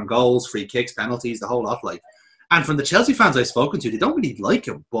 like scoring goals, free kicks, penalties, the whole lot. And from the Chelsea fans I've spoken to, they don't really like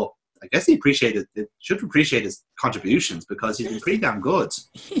him, but I guess they should appreciate his contributions because he's been pretty damn good.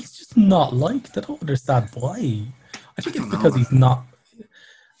 He's just not liked. I don't understand why. I think it's because he's not.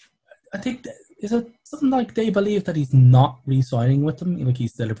 I think is it something like they believe that he's not re-signing with them, like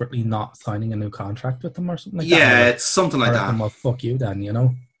he's deliberately not signing a new contract with them or something like that. Yeah, it's something like that. Well, fuck you then, you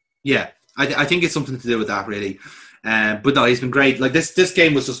know. Yeah, I think it's something to do with that, really. But no, he's been great. Like, this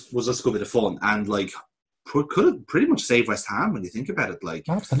game was just a good bit of fun, and could have pretty much saved West Ham when you think about it.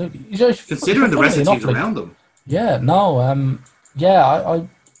 Absolutely, considering the rest of the teams around them. Yeah, no, I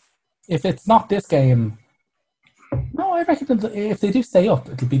if it's not this game. No, I reckon if they do stay up,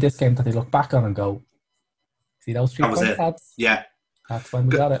 it'll be this game that they look back on and go, see those 3 points, lads? Yeah. That's when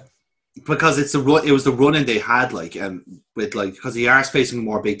we got it. Because it was the running they had, because they are facing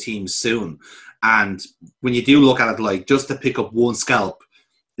more big teams soon. And when you do look at it, just to pick up one scalp,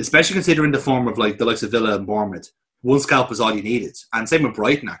 especially considering the form of, the likes of Villa and Bournemouth, one scalp was all you needed. And same with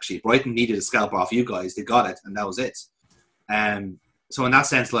Brighton, actually. Brighton needed a scalp off you guys. They got it, and that was it. So in that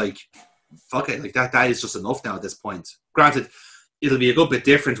sense, fuck it, that is just enough now at this point. Granted, it'll be a good bit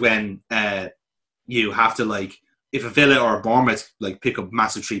different when you have to, if a Villa or a Bournemouth pick up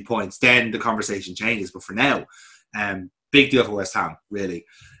massive 3 points, then the conversation changes. But for now, big deal for West Ham, really.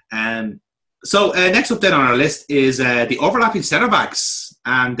 So next up then on our list is the overlapping centre backs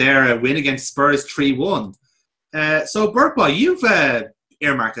and their win against Spurs 3-1. So Burkboy, you've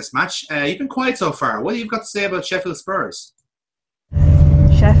earmarked this match. You've been quiet so far. What have you got to say about Sheffield Spurs?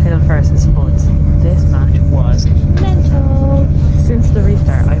 Sheffield versus Spurs. This match was mental. Since the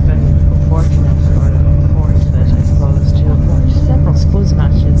restart, I've been fortunate I suppose, to watch several Spurs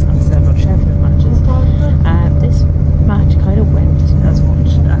matches and several Sheffield matches. This match kind of went as much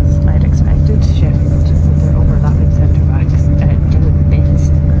as I'd expected. Sheffield, with their overlapping centre backs, doing bits.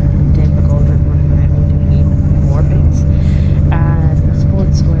 David McGoldrick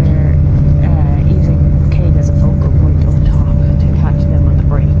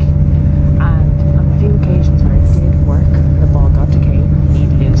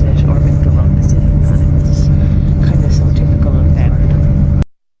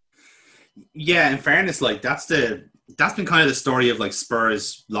Yeah, in fairness, like that's been kind of the story of like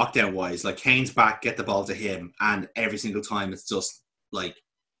Spurs lockdown wise. Like Kane's back, get the ball to him, and every single time it's just like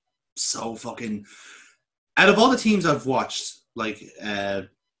so fucking. Out of all the teams I've watched, like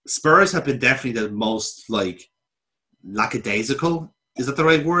Spurs have been definitely the most like lackadaisical. Is that the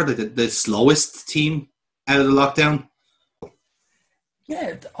right word? Like the slowest team out of the lockdown.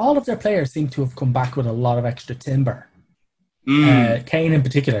 Yeah, all of their players seem to have come back with a lot of extra timber. Kane in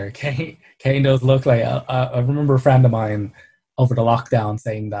particular, Kane does look like. I remember a friend of mine over the lockdown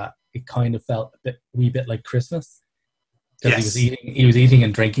saying that it kind of felt a wee bit like Christmas because he was eating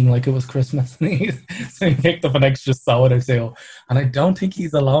and drinking like it was Christmas. So he picked up an extra soda or two, and I don't think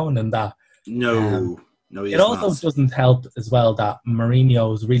he's alone in that. No, he it also doesn't help as well that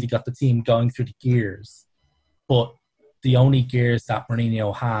Mourinho's really got the team going through the gears, but the only gears that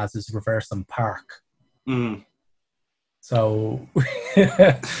Mourinho has is reverse and park. So,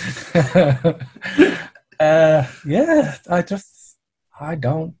 yeah, I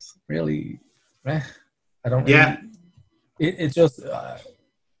don't really. It's just,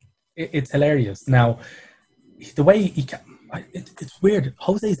 it's hilarious. Now, the way he can, it's weird.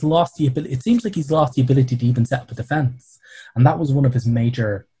 Jose's lost the ability. It seems like he's lost the ability to even set up a defense, and that was one of his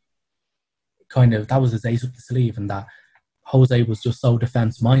major that was his ace up the sleeve, and that Jose was just so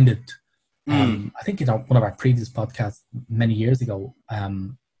defense minded. I think one of our previous podcasts many years ago,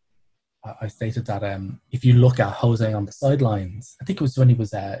 I stated that if you look at Jose on the sidelines, I think it was when he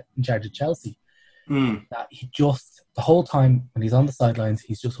was in charge of Chelsea, that he just the whole time when he's on the sidelines,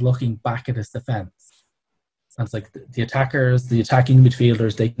 he's just looking back at his defense. And it's like the attackers, the attacking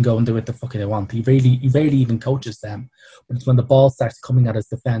midfielders, they can go and do what the fuck they want. He rarely even coaches them. But it's when the ball starts coming at his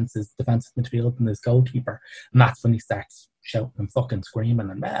defensive midfield and his goalkeeper, and that's when he starts shouting and fucking screaming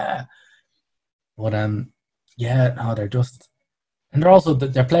and But they're just, and they're also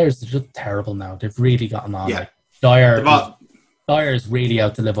their players are just terrible now. They've really gotten on. Yeah, like Dyer is really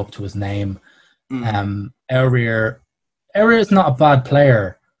out to live up to his name. Aurier is not a bad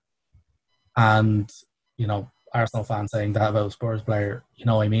player, and Arsenal fans saying that about a Spurs player,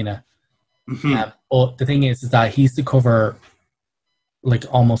 I mean it. But the thing is that he's to cover like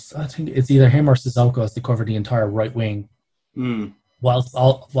almost, I think it's either him or Sissoko has to cover the entire right wing. Whilst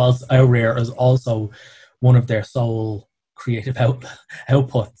Aurier is also one of their sole creative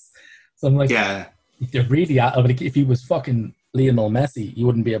outputs. So I'm like, they're really if he was fucking Lionel Messi, he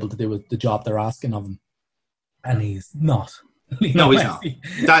wouldn't be able to do the job they're asking of him, and he's not. No, he's not.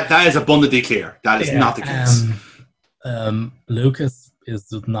 That is abundantly clear. That is not the case. Lucas is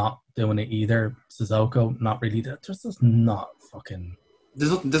just not doing it either. Sissoko, not really. There's just not fucking.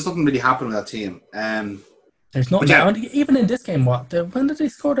 There's nothing really happening with that team. There's nothing. Even in this game, when did they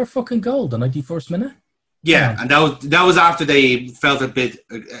score their fucking goal? The 91st minute. Yeah, and that was after they felt a bit.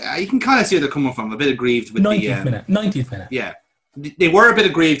 You can kind of see where they're coming from. A bit aggrieved with 90th minute. Yeah, they were a bit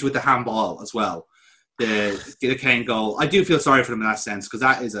aggrieved with the handball as well. The Kane goal. I do feel sorry for them in that sense because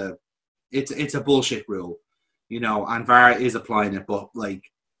that is it's a bullshit rule, and VAR is applying it, but like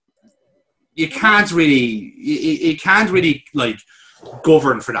you can't really like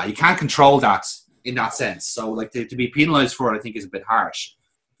govern for that. You can't control that in that sense. So like to be penalised for it, I think is a bit harsh.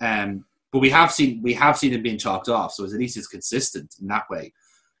 But we have seen it being chalked off, so at least it's consistent in that way.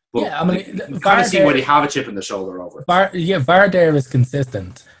 But yeah, I mean, you kind of see where they have a chip in the shoulder over it. VAR there is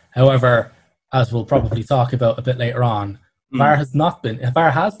consistent. However, as we'll probably talk about a bit later on, VAR has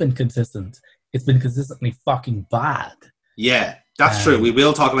been consistent. It's been consistently fucking bad. Yeah, that's true. We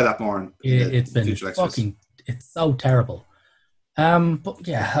will talk about that more in it's been future fucking. It's so terrible. But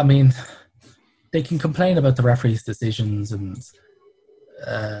yeah, I mean, they can complain about the referee's decisions and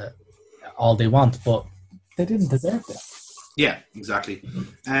all they want, but they didn't deserve it. Yeah, exactly.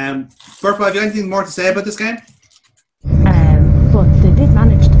 Burpa, have you anything more to say about this game? But they did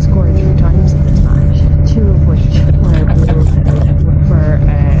manage to score 3 times in this match, 2 of which were one for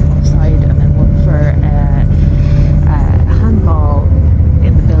offside and then one for handball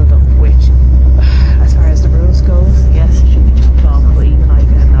in the build-up, which, as far as the rules goes, yes, should be chopped off, but even I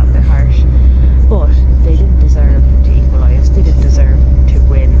found that a bit harsh. But they didn't deserve to equalise, they didn't deserve to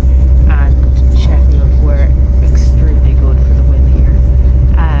win, and Sheffield were extremely good for the win here.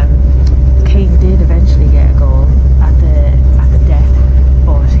 Kane did eventually get a goal at the death,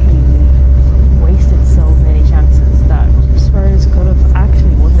 but he wasted so many chances that Spurs could have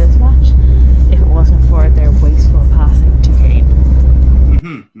actually won this match if it wasn't for their wasteful passing to Kane.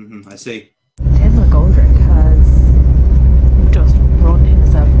 I see. Tim McGoldrick has just run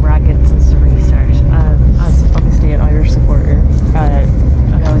himself ragged since the restart. As obviously an Irish supporter, I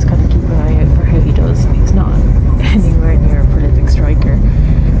always kind of keep an eye out for how he does. He's not anywhere near a prolific striker,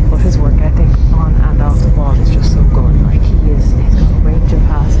 but his work ethic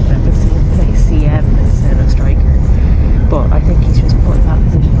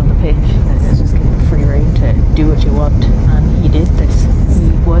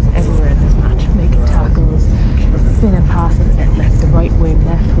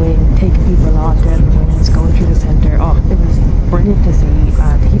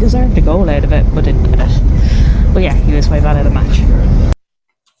out of it, but didn't get it. But yeah, he was my man of the match.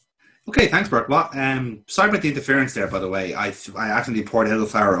 Okay, thanks, Burke. Well, sorry about the interference there, by the way. I accidentally poured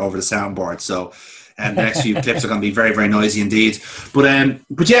elderflower over the soundboard, so the next few clips are going to be very, very noisy indeed. But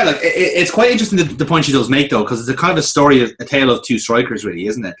yeah, like it's quite interesting the point she does make, though, because it's a kind of a story, a tale of two strikers, really,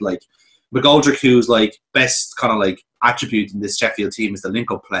 isn't it? Like McGoldrick, who's like best kind of like attribute in this Sheffield team is the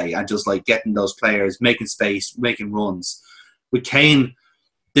link-up play and just like getting those players, making space, making runs. With Kane,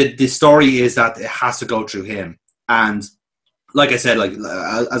 the story is that it has to go through him. And like I said, like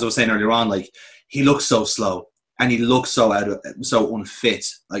as I was saying earlier on, like he looks so slow and he looks so so unfit.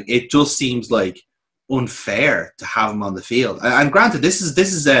 Like it just seems like unfair to have him on the field. And granted, this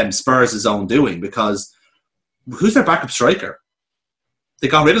is Spurs' own doing, because who's their backup striker? They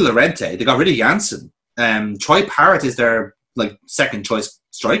got rid of Llorente. They got rid of Janssen. Troy Parrott is their like second choice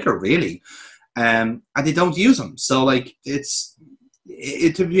striker, really, and they don't use him. So like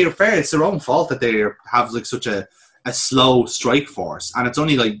to be fair, it's their own fault that they have like such a slow strike force, and it's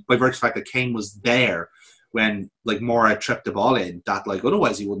only like by virtue of the fact that Kane was there when like Mora tripped the ball in that like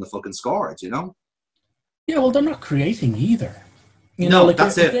otherwise he wouldn't have fucking scored, you know? Yeah, well, they're not creating either. You No, know, like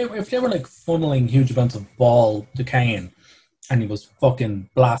that's it. If they were like funneling huge amounts of ball to Kane and he was fucking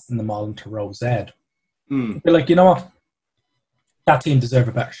blasting them all into Rose Ed, you'd be like, you know what? That team deserve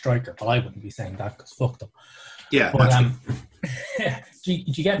a better striker, but I wouldn't be saying that because fuck them. Yeah, But do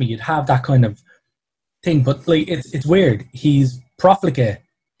you get me? You'd have that kind of thing, but like it's weird. He's profligate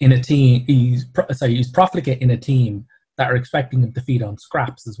in a team. He's profligate in a team that are expecting him to feed on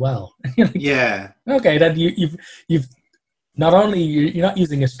scraps as well. Like, yeah. Okay, then you've not only you're not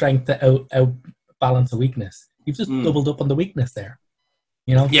using a strength to out balance a weakness. You've just doubled up on the weakness there.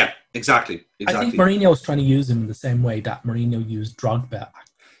 You know? Yeah, exactly. I think Mourinho was trying to use him in the same way that Mourinho used Drogba at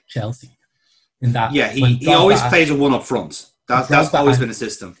Chelsea. In that, yeah, he always plays a one up front. That's always been a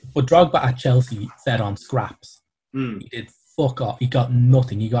system. But Drogba at Chelsea fed on scraps. He did fuck off. He got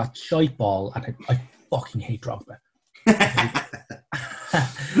nothing. He got shite ball, and I fucking hate Drogba.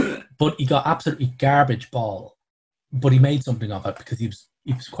 But he got absolutely garbage ball. But he made something of it because he was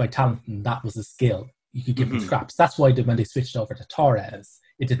quite talented, and that was a skill. You could give him scraps. That's why when they switched over to Torres,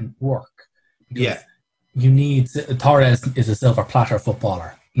 it didn't work. Yeah. Torres is a silver platter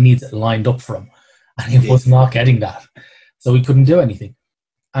footballer. He needs it lined up for him. And he was not getting that. So he couldn't do anything.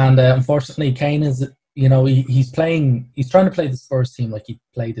 And unfortunately, Kane is, you know, he's trying to play the Spurs team like he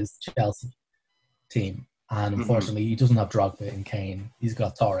played his Chelsea team. And unfortunately, he doesn't have Drogba in Kane. He's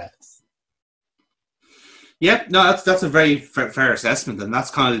got Torres. Yeah, no, that's a very fair assessment, and that's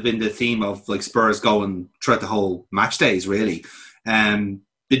kind of been the theme of like Spurs going throughout the whole match days, really.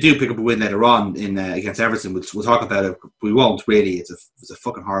 They do pick up a win later on in against Everton, which we'll talk about it. We won't really. It's a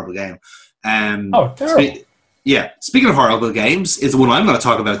fucking horrible game. Terrible. Speaking of horrible games, is the one I'm going to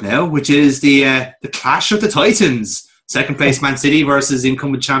talk about now, which is the clash of the Titans. Second place Man City versus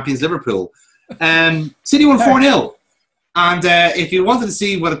incumbent champions Liverpool. City won 4-0. And if you wanted to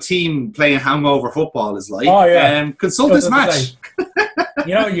see what a team playing hangover football is like, consult this match.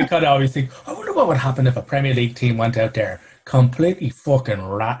 You know, you kind of always think, I wonder what would happen if a Premier League team went out there completely fucking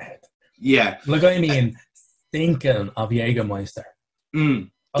ratted. Yeah. Look, I mean, thinking of Jägermeister.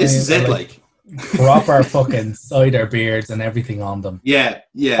 This is it, like. Proper fucking cider beards and everything on them. Yeah,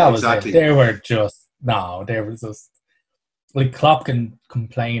 exactly. They were just, like Klopp can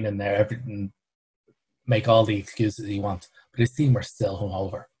complain in there, everything, make all the excuses he wants, but his team were still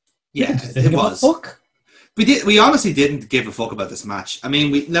hungover. Yeah, it was. We honestly didn't give a fuck about this match. I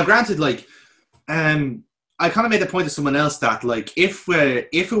mean, granted, like, I kind of made the point to someone else that, like, if the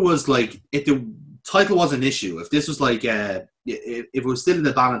title was an issue, if this was like, if it was still in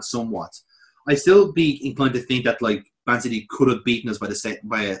the balance somewhat, I'd still be inclined to think that, like, Man City could have beaten us by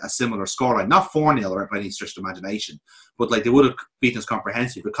a similar scoreline, not 4-0 or by any stretch of imagination, but like they would have beaten us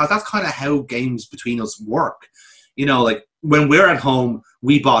comprehensively, because that's kind of how games between us work. You know, like when we're at home,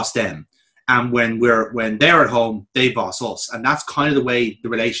 we boss them, and when they're at home, they boss us, and that's kind of the way the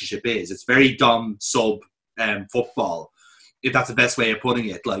relationship is. It's very dom sub football, if that's the best way of putting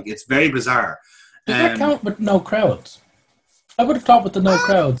it. Like, it's very bizarre. Does that count with no crowds? I would have thought with the no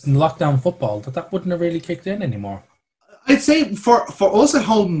crowds and lockdown football that wouldn't have really kicked in anymore. I'd say for us at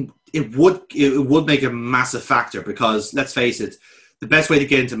home, it would make a massive factor, because let's face it, the best way to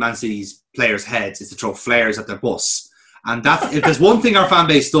get into Man City's players' heads is to throw flares at their bus, and that's if there's one thing our fan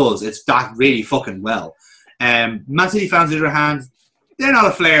base does, it's that really fucking well. Man City fans, on the other hand, they're not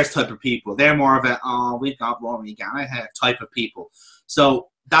a flares type of people. They're more of a we got what we gotta have type of people. So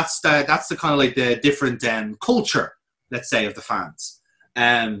that's the kind of like the different culture, let's say, of the fans.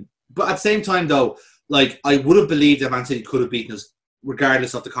 But at the same time, though, like, I would have believed that Man City could have beaten us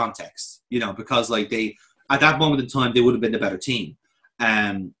regardless of the context, because like they, at that moment in time, they would have been the better team.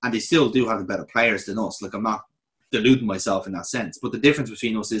 And they still do have the better players than us. Like, I'm not deluding myself in that sense. But the difference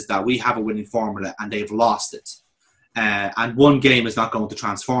between us is that we have a winning formula and they've lost it. And one game is not going to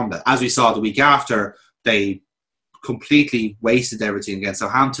transform that. As we saw the week after, they completely wasted everything against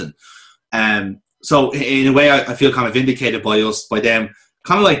Southampton. So in a way, I feel kind of vindicated by them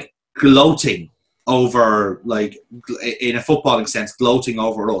kind of like gloating over, like, in a footballing sense, gloating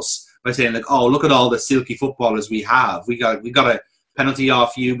over us by saying, like, oh, look at all the silky footballers we have. We got a penalty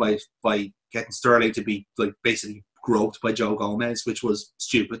off you by getting Sterling to be, like, basically groped by Joe Gomez, which was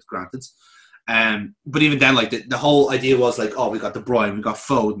stupid, granted. But even then, like, the whole idea was like, oh, we got De Bruyne, we got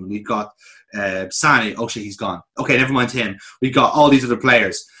Foden, we got Sané. Oh shit, he's gone. Okay, never mind him. We got all these other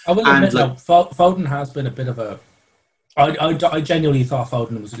players. I will admit, like, Foden has been a bit of a. I genuinely thought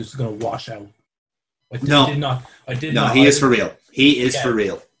Foden was just going to wash out. I did not. He is for real. He is for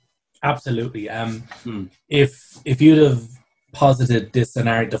real. Absolutely. If you'd have posited this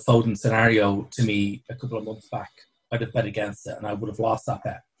scenario, the Foden scenario, to me a couple of months back, I'd have bet against it, and I would have lost that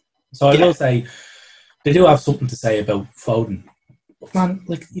bet. So I will say they do have something to say about Foden. But man,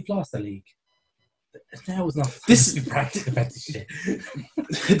 like, you've lost the league. Now is not this practice about this shit.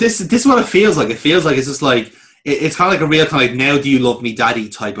 This is what it feels like. It feels like it's just like it's kind of like a real kind of like, now do you love me, daddy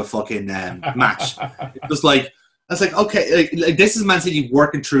type of fucking match. It's just like, it's like, okay, like this is Man City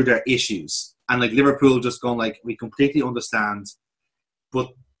working through their issues, and like Liverpool just going like, we completely understand, but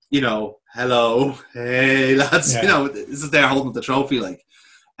hello, hey lads, this is there holding up the trophy, like.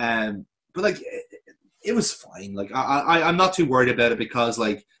 But like it was fine. Like I'm not too worried about it, because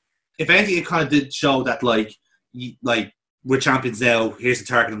like if anything, it kind of did show that like we're champions now. Here's the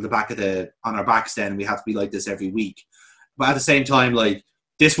target on our backs. Then we have to be like this every week. But at the same time, like,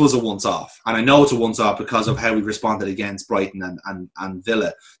 this was a once-off, and I know it's a once-off because of how we responded against Brighton and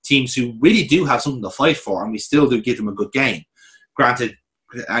Villa, teams who really do have something to fight for, and we still do give them a good game. Granted.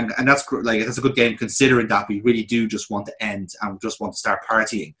 And that's a good game, considering that we really do just want to end and just want to start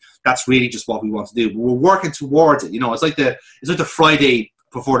partying. That's really just what we want to do. But we're working towards it. It's like the Friday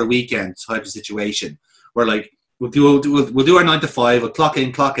before the weekend type of situation, where like we'll do our 9 to 5, we'll clock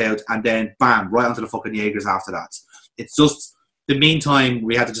in, clock out, and then bam, right onto the fucking Jaegers after that. It's just the meantime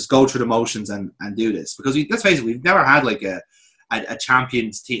we had to just go through the motions and do this, because let's face it, we've never had like a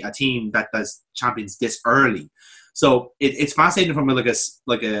champions a team that does champions this early. So it's fascinating from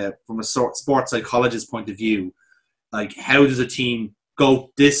a sports psychologist point of view. Like, how does a team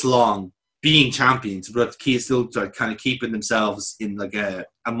go this long being champions, but still kind of keeping themselves in like a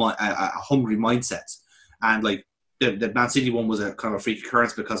hungry mindset? And like the Man City one was a kind of a freak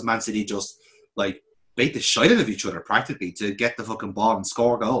occurrence, because Man City just like beat the shit out of each other practically to get the fucking ball and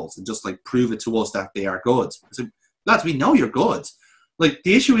score goals and just like prove it to us that they are good. So lads, we know you're good. Like,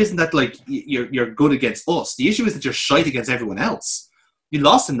 the issue isn't that like you're good against us. The issue is that you're shite against everyone else. You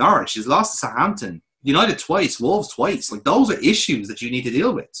lost to Norwich, you lost to Southampton, United twice, Wolves twice. Like, those are issues that you need to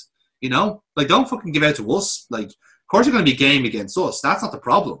deal with. Like, don't fucking give out to us. Like, of course you're going to be game against us. That's not the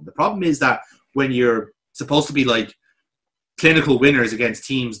problem. The problem is that when you're supposed to be like clinical winners against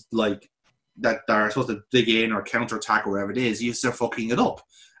teams like that are supposed to dig in or counter attack or whatever it is, you start fucking it up,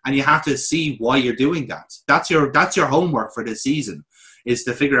 and you have to see why you're doing that. That's your homework for this season. Is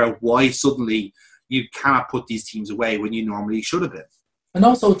to figure out why suddenly you cannot put these teams away when you normally should have been. And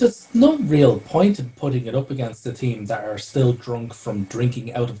also, there's no real point in putting it up against the team that are still drunk from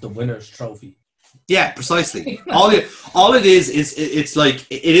drinking out of the winner's trophy. Yeah, precisely. all it is it's like,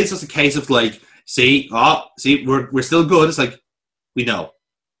 it is just a case of like, see, we're still good. It's like, we know.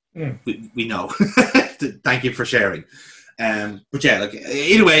 We know. Thank you for sharing. But yeah, like,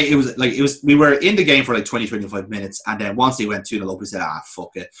 either way, it was we were in the game for like 20-25 minutes, and then once they went 2-0 up, we said,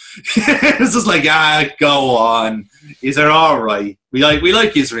 fuck it. It was just like, go on. Is it all right? We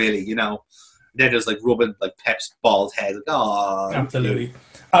like yous really, And then there's like rubbing like Pep's bald head. Like, oh, absolutely.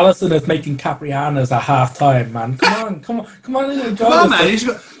 Alisson is making Caprianas at half time, man. Come on, enjoy come on, man.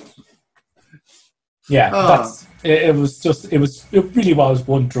 Yeah, it really was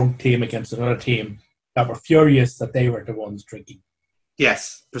one drunk team against another team that were furious that they were the ones drinking.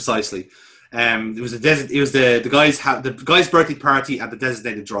 Yes, precisely. It was the guy's birthday party and the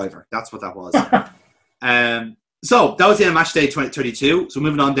designated driver. That's what that was. So that was the end of match day 2032. So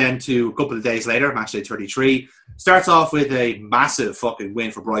moving on then to a couple of days later, match day 33 starts off with a massive fucking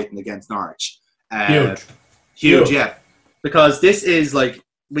win for Brighton against Norwich. Huge, yeah. Because this is like,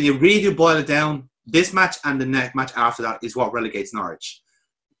 when you really do boil it down, this match and the next match after that is what relegates Norwich.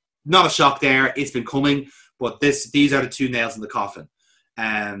 Not a shock there. It's been coming, but these are the two nails in the coffin.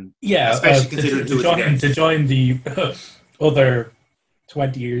 Especially considering to join the other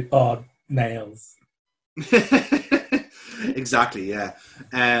 20-year-old nails. Exactly, yeah.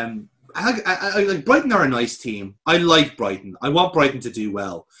 I like Brighton are a nice team. I like Brighton. I want Brighton to do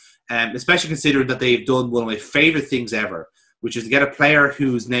well, especially considering that they've done one of my favourite things ever, which is to get a player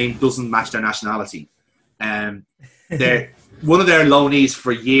whose name doesn't match their nationality. They're one of their loanees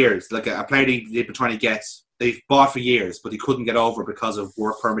for years, like a player they've been trying to get, they've bought for years, but they couldn't get over because of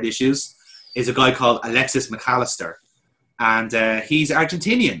work permit issues, is a guy called Alexis McAllister. And he's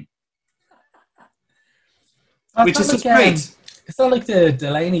Argentinian, which is just great. It's not like the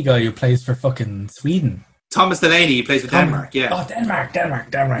Delaney guy who plays for fucking Sweden. Thomas Delaney, he plays for Denmark, yeah. Oh, Denmark.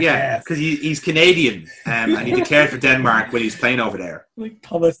 Yeah, because he's Canadian, and he declared for Denmark when he was playing over there. Like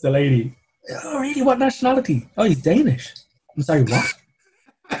Thomas Delaney. Oh, really? What nationality? Oh, he's Danish. I'm sorry, what?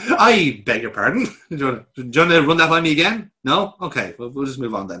 I beg your pardon. Do you want to run that by me again? No? Okay, we'll just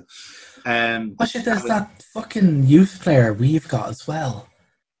move on then. Shit, there's that fucking youth player we've got as well.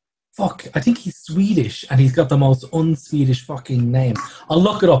 Fuck, I think he's Swedish, and he's got the most un-Swedish fucking name. I'll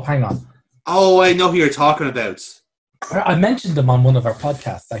look it up, hang on. Oh, I know who you're talking about. I mentioned them on one of our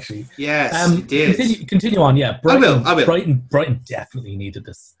podcasts, actually. Yes, you did. Continue on, yeah. Brighton, I will. Brighton definitely needed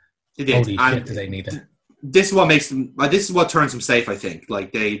this. They did. Holy shit, did they need it. This is what makes them. This is what turns them safe, I think.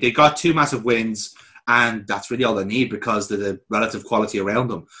 Like they got 2 massive wins, and that's really all they need because of the relative quality around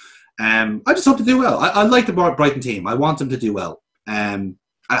them. I just hope to do well. I like the Brighton team. I want them to do well. And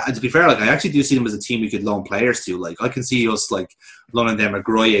to be fair, like I actually do see them as a team we could loan players to. Like I can see us like loaning them a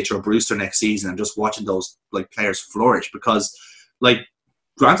Grujic or Brewster next season and just watching those like players flourish because, like,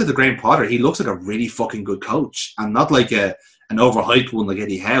 granted to Graham Potter, he looks like a really fucking good coach and not like an overhyped one like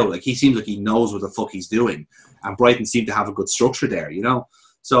Eddie Howe. Like he seems like he knows what the fuck he's doing, and Brighton seem to have a good structure there, you know.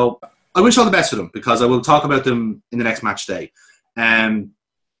 So I wish all the best for them because I will talk about them in the next match day.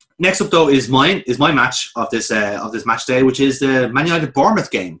 Next up, though, is my match of this match day, which is the Man United Bournemouth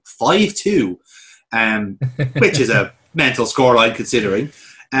game, 5-2, which is a mental scoreline considering.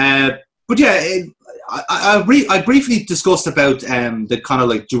 But yeah, I briefly discussed about the kind of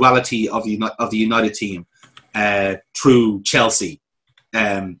like duality of the United team through Chelsea,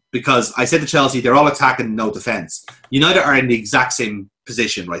 because I said to Chelsea they're all attacking, no defence. United are in the exact same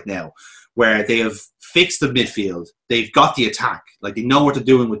position right now, where they have fixed the midfield, they've got the attack, like they know what they're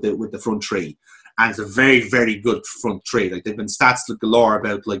doing with the front three, and it's a very, very good front three. Like they've been stats galore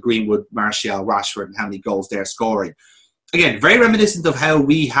about like Greenwood, Martial, Rashford, and how many goals they're scoring. Again, very reminiscent of how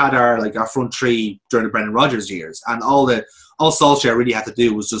we had our front three during the Brendan Rodgers years, and all Solskjaer really had to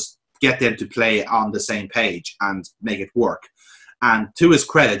do was just get them to play on the same page and make it work. And to his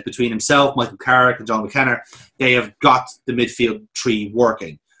credit, between himself, Michael Carrick, and John McKenna, they have got the midfield three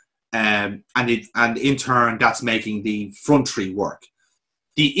working. And in turn, that's making the front three work.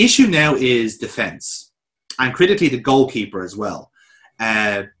 The issue now is defence, and critically the goalkeeper as well.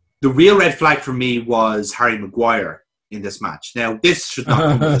 The real red flag for me was Harry Maguire in this match. Now, this should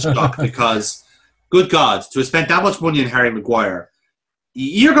not come as a shock because, good God, to have spent that much money on Harry Maguire,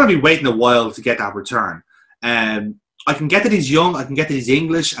 you're going to be waiting a while to get that return. I can get that he's young, I can get that he's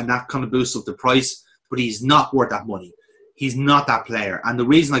English, and that kind of boosts up the price, but he's not worth that money. He's not that player. And the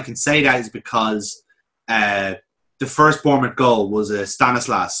reason I can say that is because the first Bournemouth goal was a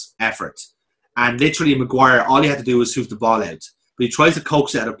Stanislas effort. And literally Maguire, all he had to do was hoof the ball out. But he tries to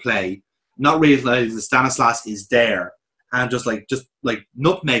coax it out of play, not realising that Stanislas is there, and just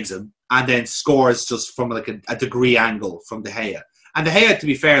nutmegs him, and then scores just from like a degree angle from De Gea. And De Gea, to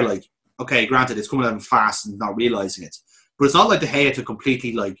be fair, like, okay, granted, it's coming at him fast and not realising it. But it's not like De Gea to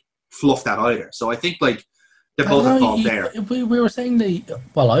completely like fluff that either. So I think like they're both involved there. We were saying I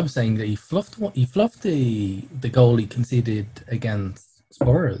was saying that he fluffed the goal he conceded against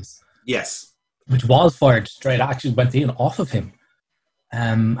Spurs. Yes. Which was fired straight, actually went in off of him.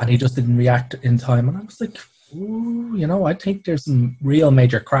 And he just didn't react in time. And I was like, ooh, you know, I think there's some real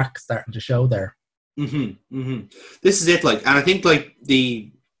major cracks starting to show there. Mm-hmm. Mm-hmm. This is it, like, and I think like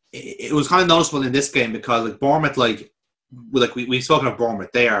it was kind of noticeable in this game because like Bournemouth, we've spoken of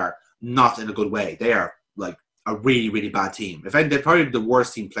Bournemouth, they are not in a good way. They are like a really, really bad team. In fact, they're probably the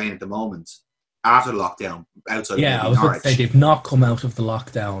worst team playing at the moment after the lockdown. Outside, yeah, I was going to say they've not come out of the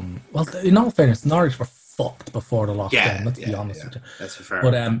lockdown. Well, in all fairness, Norwich were fucked before the lockdown. Let's be honest with you. That's for fair.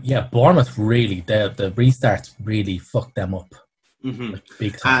 But Bournemouth really, the restarts really fucked them up, like,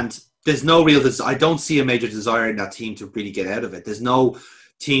 big time. And there's no real. I don't see a major desire in that team to really get out of it. There's no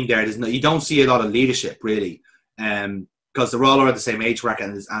team there. You don't see a lot of leadership really, because they're all around the same age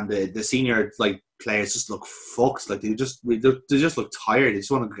bracket, and the senior like players just look fucked. Like they just look tired. They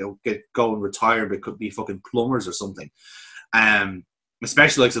just want to go and retire, but could be fucking plumbers or something.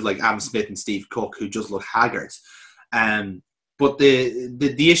 Especially like Adam Smith and Steve Cook, who just look haggard. But But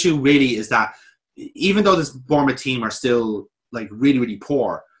the issue really is that even though this Bournemouth team are still like really, really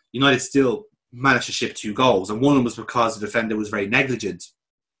poor, United still managed to ship 2 goals. And one of them was because the defender was very negligent.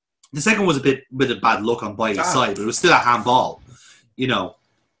 The second was a bit of bad luck on Bailly's side, but it was still a handball, you know.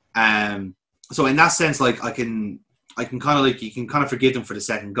 So in that sense, like I can kind of like, you can kind of forgive them for the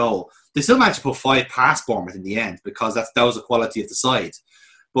second goal. They still managed to put 5 past Bournemouth in the end because that was the quality of the side.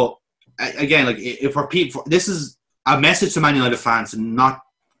 But again, like if we're people, this is a message to Man United fans to not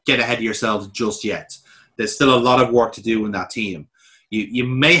get ahead of yourselves just yet. There's still a lot of work to do in that team. You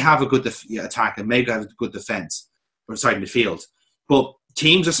may have a good attack and maybe have a good defense, or midfield, but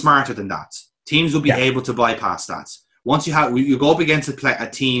teams are smarter than that. Teams will be able to bypass that. Once you go up against a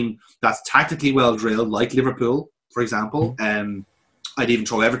team that's tactically well drilled, like Liverpool, for example. I'd even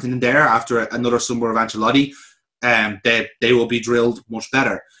throw Everton in there after another summer of Ancelotti. They will be drilled much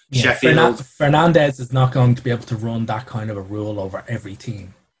better. Yeah, Sheffield. Fernandes is not going to be able to run that kind of a rule over every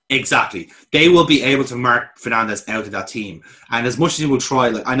team. Exactly. They will be able to mark Fernandes out of that team. And as much as you will try,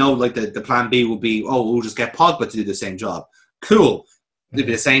 like I know like the plan B will be, we'll just get Pogba to do the same job. Cool. It'll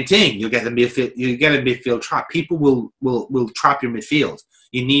be the same thing. You'll get a midfield trap. People will trap your midfield.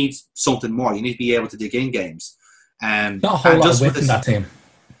 You need something more. You need to be able to dig in games. Not a whole lot of width in that team.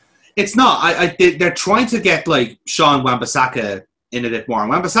 It's not. They're trying to get like Shaw and Wan-Bissaka in a bit more. And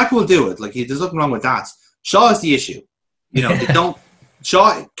Wan-Bissaka will do it. Like there's nothing wrong with that. Shaw is the issue. You know, they don't.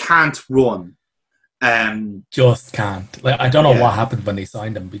 Shaw can't run. Just can't. Like I don't know what happened when they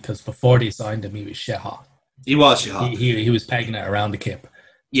signed him, because before they signed him, he was shit hot. He was shit hot. He was pegging it around the kip.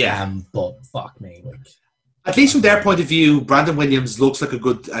 Yeah. But fuck me, like. At least from their point of view, Brandon Williams looks like a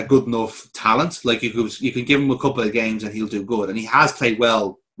good enough talent. Like you can give him a couple of games and he'll do good, and he has played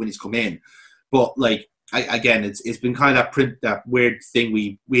well when he's come in. But like again, it's been kind of that weird thing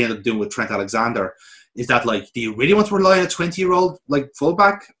we ended up doing with Trent Alexander. Is that like, do you really want to rely on a 20-year-old like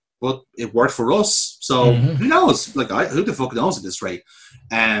fullback? Well, it worked for us, so who knows? Like who the fuck knows at this rate?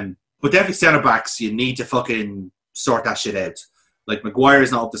 But definitely centre backs, you need to fucking sort that shit out. Like Maguire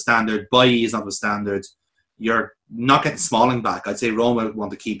is not up to standard. Bailly is not up to standard. You're not getting Smalling back. I'd say Roma would want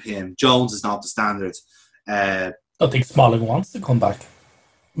to keep him. Jones is not up to standard. I don't think Smalling wants to come back.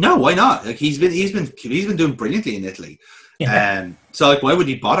 No, why not? Like he's been doing brilliantly in Italy. Yeah. So like, why would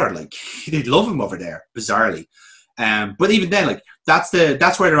he bother? Like they'd love him over there, bizarrely. But even then, like that's where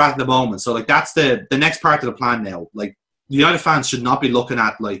they're at the moment. So like that's the next part of the plan now. Like United fans should not be looking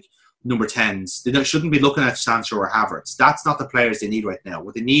at like number 10s. They shouldn't be looking at Sancho or Havertz. That's not the players they need right now.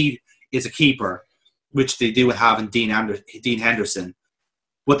 What they need is a keeper, which they do have in Dean Henderson.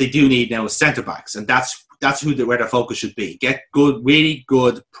 What they do need now is centre backs, and that's where their focus should be. Get good, really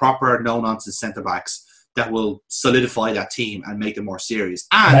good, proper, no nonsense centre backs that will solidify that team and make them more serious.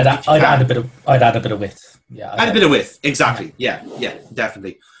 And I'd add a bit of width. Yeah, add a bit of width. Exactly. Yeah,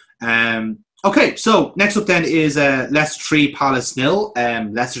 definitely. Okay, so next up then is Leicester 3, Palace 0.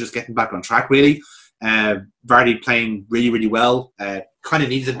 Leicester just getting back on track, really. Vardy playing really, really well. Kind of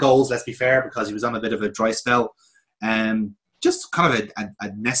needed goals, let's be fair, because he was on a bit of a dry spell. Just kind of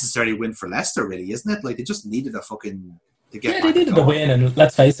a necessary win for Leicester, really, isn't it? Like, they just needed a fucking... they needed a win, and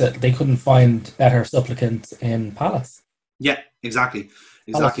let's face it, they couldn't find better supplicants in Palace. Yeah, exactly.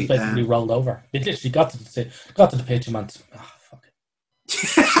 Palace was basically rolled over. They literally got to the pitch and went, fuck.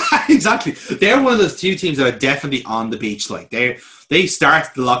 Exactly. They're one of those few teams that are definitely on the beach. Like, they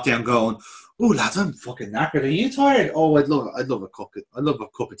started the lockdown going, oh, lads, I'm fucking knackered. Are you tired? Oh, I'd love a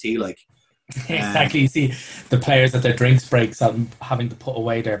cup of tea, like. Exactly. You see the players at their drinks breaks having to put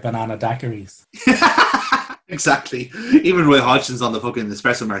away their banana daiquiris. Exactly. Even Roy Hodgson's on the fucking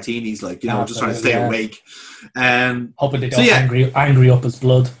espresso martinis, like, just trying to stay awake. Hoping they don't angry up his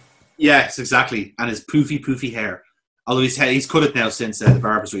blood. Yes, exactly. And his poofy hair. Although he's cut it now since the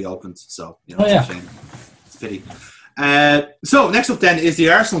barber's reopened. So, it's a shame. It's a pity. So next up then is the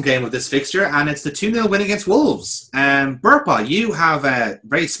Arsenal game of this fixture, and it's the 2-0 win against Wolves. Burpa, you have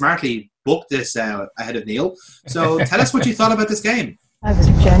very smartly booked this ahead of Neil. So tell us what you thought about this game. I was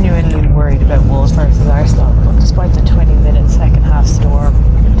genuinely worried about Wolves versus Arsenal, but despite the 20-minute second half storm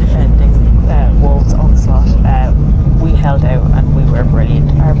defending Wolves' onslaught, we held out and we were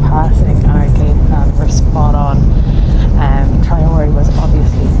brilliant. Our passing and our game plan were spot on. Traore was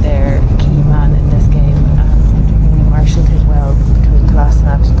obviously their key man in this game, and we marshalled it well between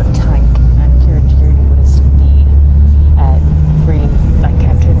Kolasinac, the tank, and Kieran Tierney with his speed. Really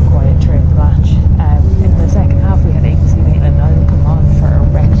kept him quiet during the match. In the second half, we had Ainsley Maitland-Niles come on for a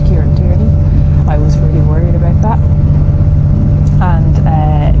wrecked Kieran Tierney. I was really worried about that,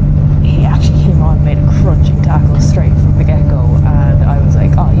 and he actually came on, made a crunching tackle straight from the get-go, and I was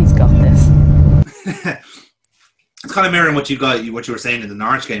like, oh, it's kind of mirroring what you were saying in the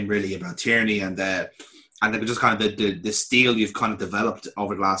Norwich game, really, about Tierney and just kind of the steel you've kind of developed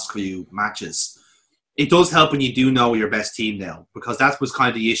over the last few matches. It does help when you do know your best team now, because that was kind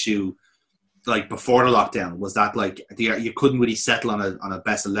of the issue, like before the lockdown, was that like you couldn't really settle on a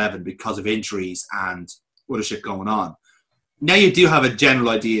best 11 because of injuries and other shit going on. Now you do have a general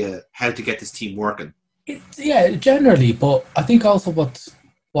idea how to get this team working. Generally, but I think also what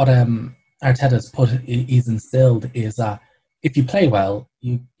Arteta's he's instilled is that if you play well,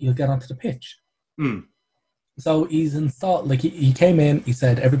 you'll get onto the pitch. So he's installed, like he came in, he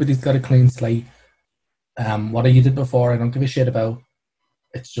said everybody's got a clean slate. What you did before, I don't give a shit about.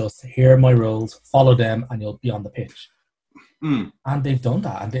 It's just, here are my rules, follow them, and you'll be on the pitch. And they've done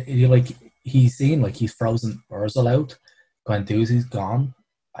that, and he's seen, like, he's frozen Ozil out. Guendouzi's gone.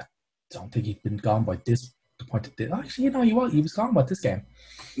 I don't think he's been gone by the point of this. Actually, he was gone by this game.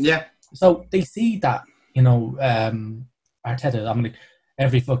 Yeah. So they see that, Arteta,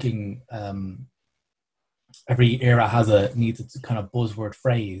 every era needs its kind of buzzword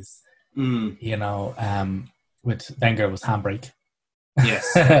phrase. With Wenger was handbrake.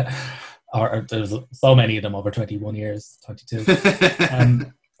 Yes. or there's so many of them over 21 years, 22.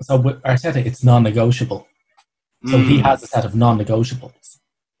 So with Arteta, it's non-negotiable. So he has a set of non-negotiables.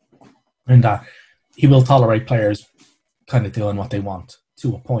 In that he will tolerate players kind of doing what they want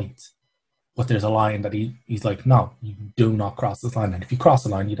to a point. But there's a line that he's like, no, you do not cross this line. And if you cross the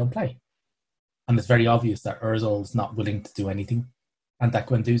line, you don't play. And it's very obvious that Ozil's not willing to do anything. And that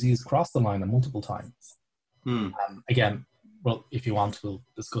Guendouzi has crossed the line multiple times. Again, well, if you want, we'll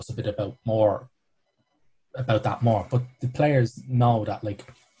discuss a bit about that more. But the players know that, like,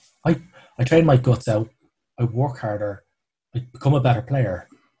 I train my guts out, I work harder, I become a better player,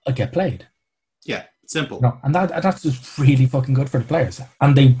 I get played. Yeah, simple. And that's just really fucking good for the players.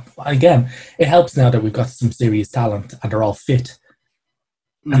 And it helps now that we've got some serious talent and they're all fit.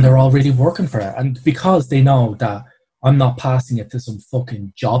 And they're all really working for it. And because they know that I'm not passing it to some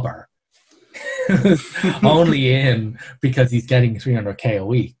fucking jobber only in because he's getting 300k a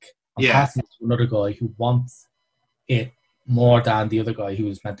week. I'm passing it to another guy who wants it more than the other guy who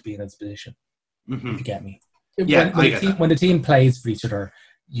was meant to be in his position. If you get me. When the team plays for each other,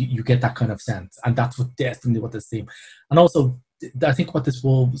 you get that kind of sense. And that's definitely what this team. And also, I think what this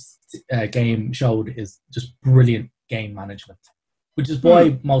Wolves game showed is just brilliant game management. Which is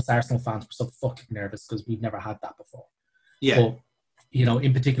why most Arsenal fans were so fucking nervous, because we've never had that before. Yeah. But,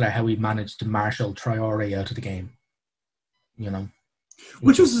 in particular, how we managed to marshal Traore out of the game.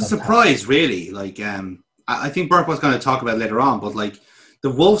 Which was a surprise, really. Like, I think Burke was going to talk about it later on, but like the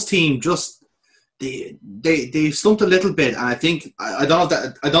Wolves team just they slumped a little bit, and I think I don't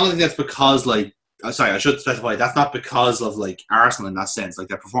think that's because like. Sorry, I should specify that's not because of like Arsenal in that sense. Like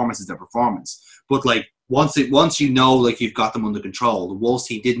their performance is their performance, but like once like you've got them under control, the Wolves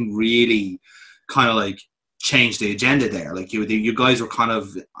team didn't really kind of like change the agenda there. Like you guys were kind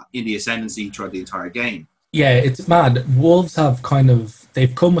of in the ascendancy throughout the entire game. Yeah, it's mad. Wolves have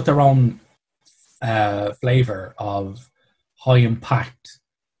they've come with their own flavour of high impact,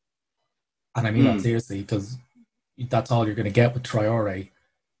 and I mean that seriously, because that's all you're going to get with Traore.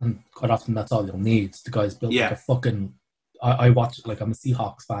 And quite often that's all you'll need. The guy's built like a fucking... I watch, like, I'm a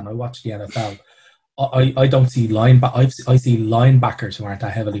Seahawks fan. I watch the NFL. I don't see linebackers. I see linebackers who aren't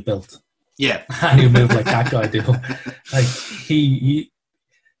that heavily built. Yeah. And who move like that guy do. Like, he's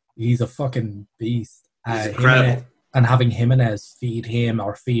a fucking beast. He's incredible. And having Jimenez feed him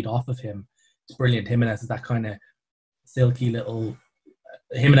or feed off of him, it's brilliant. Jimenez is that kind of silky little...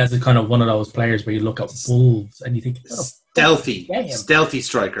 Jimenez is kind of one of those players where you look at Wolves and you think... Stealthy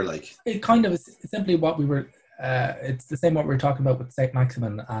striker, like. It kind of is simply what we were... it's the same what we were talking about with St.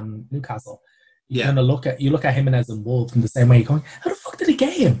 Maximin and Newcastle. You kind of look at Jimenez and Wolves in the same way. You're going, how the fuck did he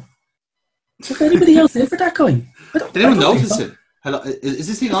get him? Was there anybody else in for that guy? Did anyone notice it? Hello, is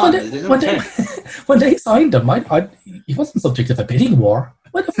this thing on? When they signed him, he wasn't subject to a bidding war.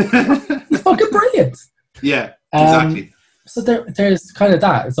 What the fuck? He's fucking brilliant. Yeah, exactly. So there's kind of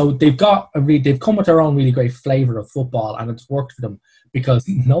that. So they've come with their own really great flavour of football, and it's worked for them because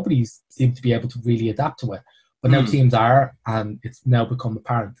nobody seemed to be able to really adapt to it. But now teams are, and it's now become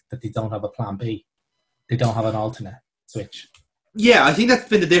apparent that they don't have a plan B. They don't have an alternate switch. Yeah, I think that's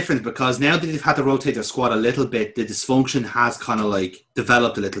been the difference, because now that they've had to rotate their squad a little bit, the dysfunction has kind of like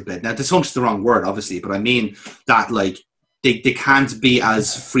developed a little bit. Now, dysfunction is the wrong word, obviously, but I mean that like they can't be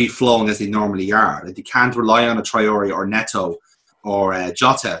as free-flowing as they normally are. Like, they can't rely on a Traore or Neto or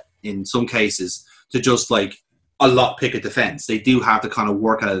Jota in some cases to just like a lock pick a defence. They do have to kind of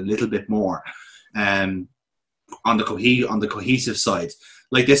work at it a little bit more. on the cohesive side.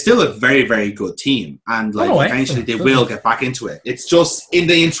 Like, they're still a very, very good team, and like eventually they will get back into it. It's just in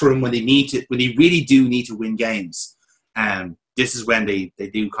the interim when they really do need to win games. This is when they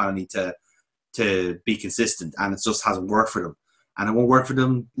do kind of need to be consistent, and it just hasn't worked for them, and it won't work for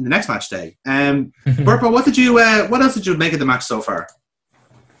them in the next match day. Burpo, what else did you make of the match so far?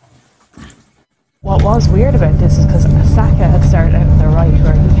 What was weird about this is because Saka had started out on the right,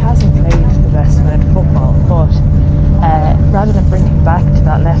 where he hasn't played the best amount of football, but rather than bring him back to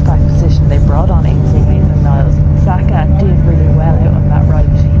that left back position, they brought on Ainsley Maitland-Niles. Saka did really well out on that right.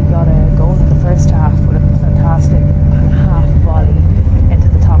 He got a goal in the first half with a fantastic half volley into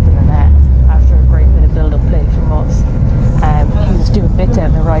the top of the net after a great bit of build-up play from us. He was doing bits out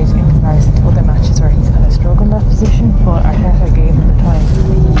on the right in comparison to other matches where he's kind of struggled in that position, but Arteta gave him the time.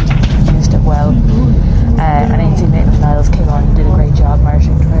 He used it well. And Ainsley Maitland-Niles came on and did a great job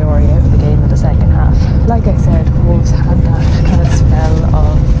marching Traore out of the game in the second half. Like I said, Wolves had that kind of spell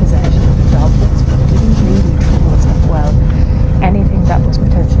of possession and dominance, but it didn't really trouble us that well. Anything that was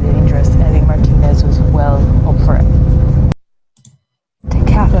potentially dangerous, I think Martinez was well up for it. To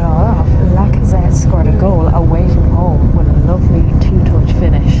cap it all off, Lacazette scored a goal away from home with a lovely two-touch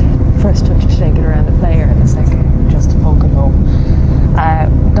finish. First touch to take it around the player, and the second just to poke it home.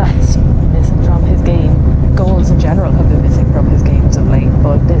 That's missing from his game. Goals in general have been missing from his games of late,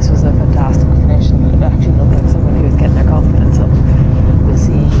 but this was a fantastic finish, and it actually looked like someone who was getting their confidence up. We'll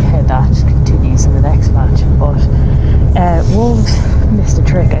see how that continues in the next match. But Wolves missed a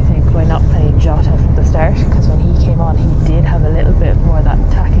trick, I think, by not playing Jota from the start, because when he came on, he did have a little bit more of that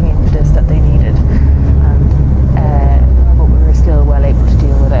attacking impetus that they needed, but we were still well able to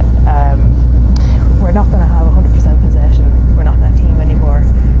deal with it. We're not going to have 100% possession. We're not that team anymore,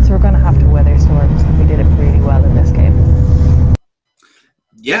 so we're going to have to weather storms, and we did it really well in this game.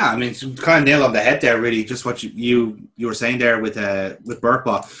 Yeah, I mean, you kind of nailed on the head there, really, just what you were saying there with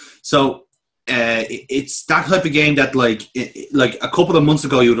Burpa. So it's that type of game that, like a couple of months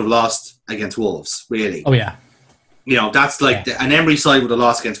ago, you would have lost against Wolves, really. Oh, yeah. You know, that's like an Emery side would have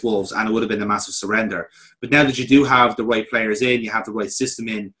lost against Wolves, and it would have been a massive surrender. But now that you do have the right players in, you have the right system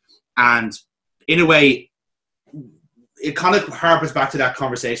in, and in a way, it kind of harpers back to that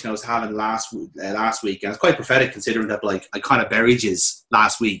conversation I was having last week, and it's quite prophetic considering that, like, I kind of buried his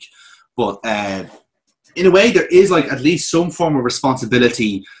last week. But in a way, there is, like, at least some form of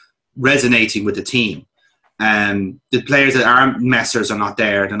responsibility resonating with the team. The players that aren't messers are not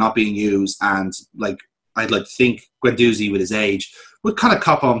there; they're not being used, and like I'd like to think Guendouzi, with his age, would kind of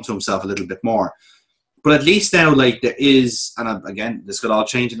cop on to himself a little bit more. But at least now, like, there is, and again, this could all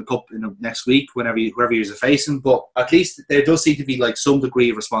change in the next week, whoever you're facing. But at least there does seem to be, like, some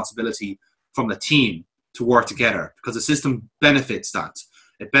degree of responsibility from the team to work together, because the system benefits that.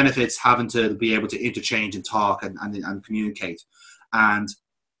 It benefits having to be able to interchange and talk and communicate, and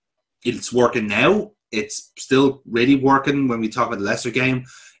it's working now. It's still really working when we talk about the Leicester game,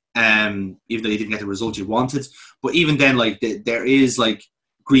 even though you didn't get the result you wanted. But even then, like, there is, like,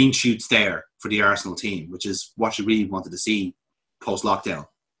 green shoots there for the Arsenal team, which is what you really wanted to see post-lockdown.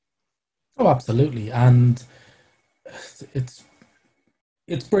 Oh, absolutely. And it's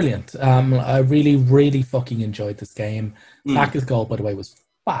brilliant. I really, really fucking enjoyed this game. Saka's goal, by the way, was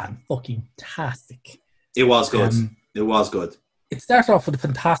fan-fucking-tastic. It was good. It was good. It started off with a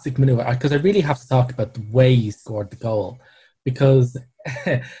fantastic manoeuvre, because I really have to talk about the way he scored the goal, because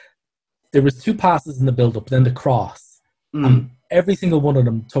there was two passes in the build-up, then the cross. Every single one of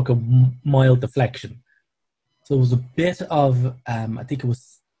them took a mild deflection. So it was a bit of, I think it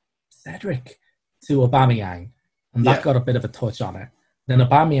was Cedric to Aubameyang, and that got a bit of a touch on it. Then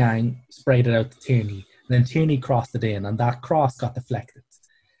Aubameyang sprayed it out to Tierney, and then Tierney crossed it in, and that cross got deflected.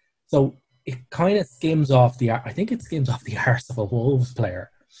 So it kind of skims off the arse of a Wolves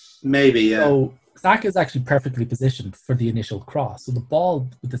player. Maybe, yeah. So Saka is actually perfectly positioned for the initial cross. So the ball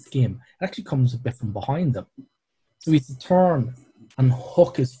with the skim, it actually comes a bit from behind them. So he's to turn and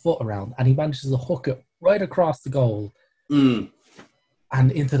hook his foot around, and he manages to hook it right across the goal and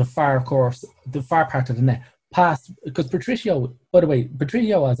into the far part of the net. Past, because Patricio, by the way,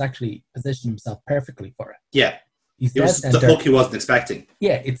 Patricio has actually positioned himself perfectly for it. Yeah. He's it was the hook he wasn't expecting.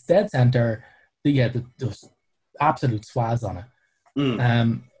 Yeah, it's dead centre. There's absolute swaz on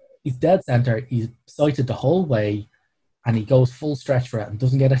it. He's dead centre. He's sighted the whole way, and he goes full stretch for it and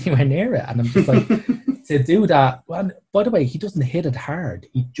doesn't get anywhere near it. And I'm just like, to do that. Well, by the way, he doesn't hit it hard.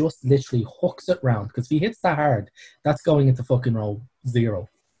 He just literally hooks it round, because if he hits that hard, that's going into fucking row 0.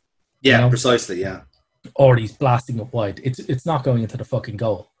 Yeah, you know? Precisely. Yeah. Or he's blasting up wide. It's not going into the fucking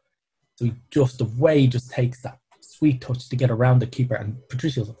goal. So the way he just takes that sweet touch to get around the keeper, and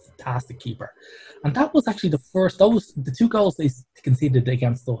Patricio's a fantastic keeper. And that was actually the 2 goals they conceded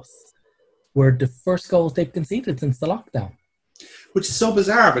against us were the first goals they've conceded since the lockdown. Which is so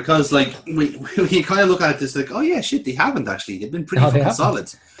bizarre because, like, when you kind of look at it, it's like, oh yeah, shit, they haven't actually. They've been pretty fucking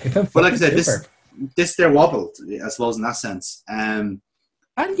solid. But like I said, this they're wobbled, I suppose, in that sense. And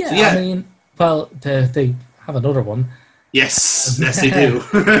I mean, well, they have another one. Yes, they do.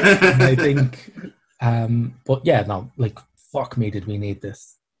 I think, but yeah, no, like, fuck me, did we need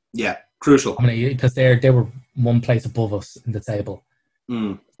this? Yeah, crucial. I mean, because they were one place above us in the table.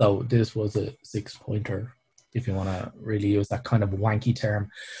 Mm. So this was a 6-pointer, if you want to really use that kind of wanky term,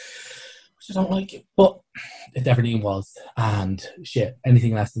 which I don't like it, but it definitely was. And shit,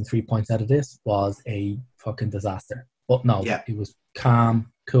 anything less than 3 points out of this was a fucking disaster. But no, It was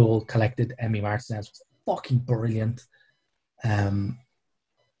calm, cool, collected. Emi Martinez was fucking brilliant.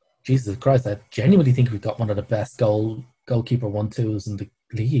 Jesus Christ, I genuinely think we've got one of the best goalkeeper 1-2s in the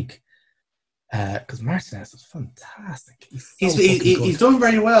league. Because Martinez was fantastic. He's done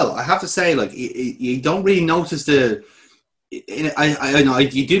very well. I have to say, like, you don't really notice I know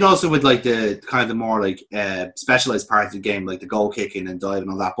you do notice it with like the kind of the more like specialized part of the game, like the goal kicking and diving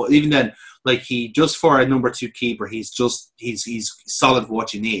and all that. But even then, like, he just for a number 2 keeper, he's solid for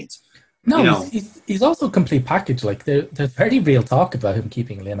what you need. No, you know? he's also a complete package. Like, there's very real talk about him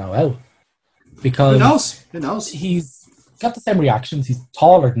keeping Leno out because who knows? He's got the same reactions. He's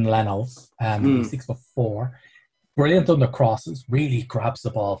taller than Leno. He's 6'4", brilliant under crosses. Really grabs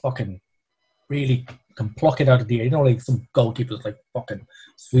the ball. Fucking really can pluck it out of the air. You know, like some goalkeepers like fucking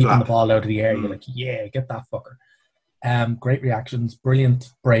sweeping the ball out of the air. You're like, yeah, get that fucker. Great reactions,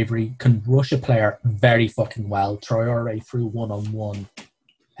 brilliant bravery. Can rush a player very fucking well. Traore through 1-on-1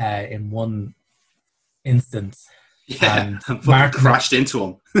 in one instance. Yeah, and Mark crashed into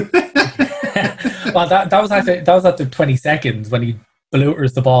him. Well, that was after 20 seconds when he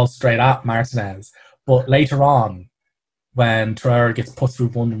blooters the ball straight at Martinez. But later on, when Traore gets put through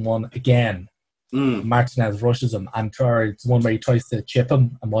 1-on-1 again, Martinez rushes him, and Traore, it's one where he tries to chip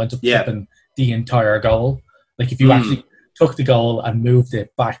him and winds up chipping the entire goal. Like, if you actually took the goal and moved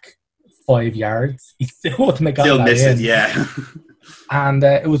it back 5 yards, he still wouldn't have got that missed in. it, yeah. And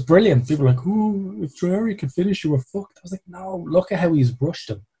it was brilliant. People were like, "Ooh, if Traore could finish, you were fucked." I was like, "No, look at how he's rushed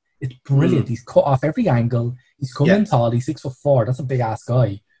him. It's brilliant. He's cut off every angle. He's come in tall. He's 6'4". That's a big ass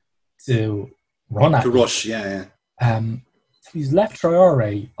guy to run at. To rush, yeah. He's left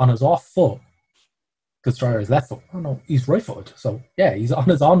Traore on his off foot because Traore is left foot. Oh no, he's right footed. So yeah, he's on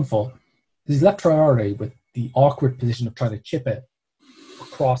his on foot. He's left Traore with the awkward position of trying to chip it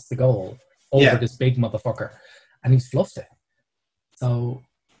across the goal over this big motherfucker, and he's fluffed it. So,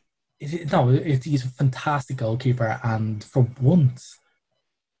 he's a fantastic goalkeeper, and for once,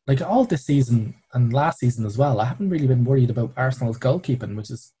 like all this season and last season as well, I haven't really been worried about Arsenal's goalkeeping, which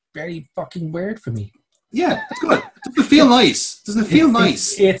is very fucking weird for me. Yeah, it's good. Doesn't it feel nice? Doesn't it feel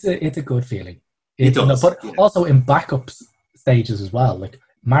nice? It's a good feeling. It does. But also in backup stages as well. Like,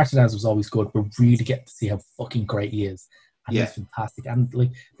 Martinez was always good. We're really getting to see how fucking great he is, and he's fantastic. And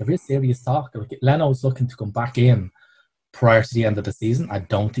like, there is serious talk. Like, Leno's looking to come back in prior to the end of the season. I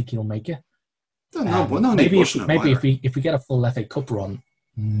don't think he'll make it. Maybe if we get a full FA Cup run,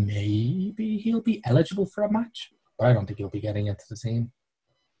 maybe he'll be eligible for a match. But I don't think he'll be getting into the team.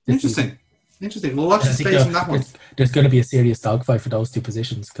 Interesting. We'll watch the space on that one. There's going to be a serious dogfight for those 2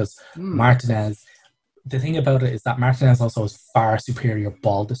 positions because Martinez. The thing about it is that Martinez also has far superior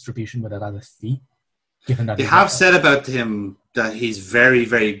ball distribution with it at his feet. Given that they have said about him that he's very,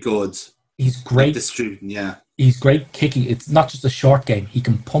 very good. He's great distributing. Yeah. He's great kicking. It's not just a short game. He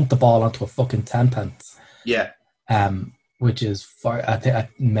can punt the ball onto a fucking 10-pence. Yeah. Which is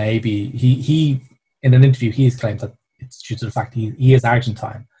maybe he in an interview he's claimed that it's due to the fact he is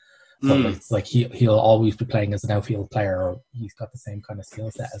Argentine. So it's like he'll always be playing as an outfield player, or he's got the same kind of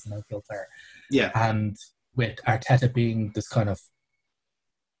skill set as an outfield player. Yeah. And with Arteta being this kind of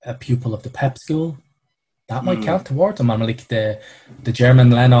a pupil of the Pep school, that might count towards him. And like the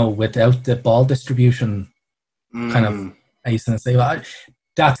German Leno without the ball distribution kind of, I used to say, well,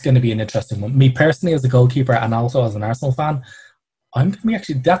 that's going to be an interesting one. Me personally, as a goalkeeper and also as an Arsenal fan, I'm going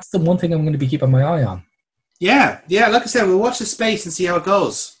to be that's the one thing I'm going to be keeping my eye on. Yeah. Like I said, we'll watch the space and see how it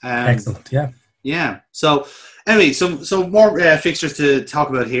goes. Excellent. Yeah. So anyway, so more fixtures to talk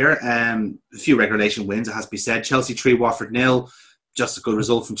about here. A few regulation wins, it has to be said. Chelsea 3, Watford 0. Just a good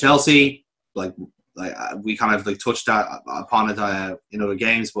result from Chelsea. Like we kind of like touched upon it in other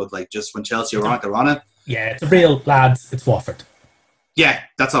games, but like just when Chelsea are on it, they're on it. Yeah, it's a real lads. It's Watford. Yeah,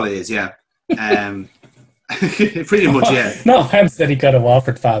 that's all it is. Yeah. Pretty much. Yeah. No offense to any kind of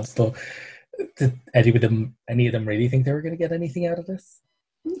Watford fans, though. Did any of them really think they were going to get anything out of this?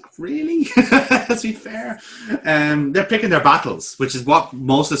 Really? Let's be fair. They're picking their battles, which is what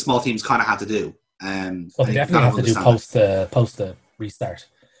most of the small teams kind of have to do. Well, they definitely have to do post the restart.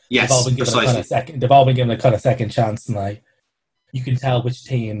 Yes, they've all been given they've all been given a kind of second chance, and you can tell which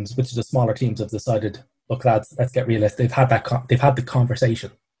of the smaller teams have decided, look, lads, let's get realistic. They've had the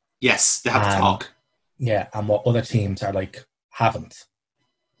conversation. Yes, they have to talk. Yeah, and what other teams are haven't.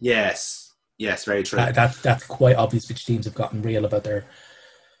 Yes, very true. That's quite obvious which teams have gotten real about their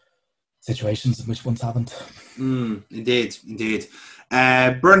situations and which ones haven't. Indeed.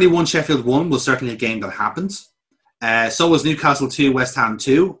 Burnley 1, Sheffield 1 was certainly a game that happened. So was Newcastle 2, West Ham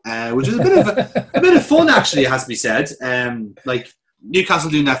 2, which is a bit of fun, actually, it has to be said. Newcastle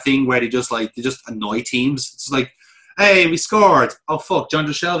doing that thing where they just annoy teams. It's like, hey, we scored. Oh fuck,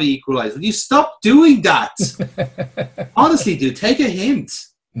 John Shelby equalised. Will you stop doing that? Honestly, dude, take a hint.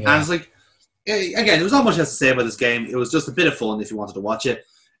 Yeah. And it's like, again, there was not much else to say about this game. It was just a bit of fun if you wanted to watch it.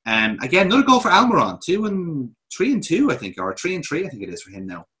 Again, another goal for Almiron, 3-2, I think, or 3-3, I think it is for him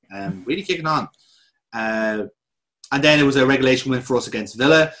now. Really kicking on. And then it was a regulation win for us against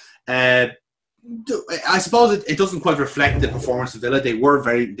Villa. I suppose it doesn't quite reflect the performance of Villa. They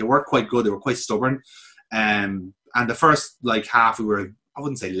were quite good. They were quite stubborn. And the first half, we were, I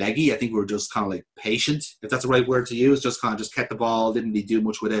wouldn't say leggy. I think we were just kind of patient, if that's the right word to use. Just kind of just kept the ball, didn't really do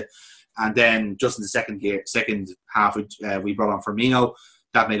much with it. And then just in the second half, we brought on Firmino.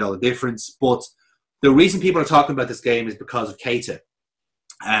 That made all the difference. But the reason people are talking about this game is because of Keita.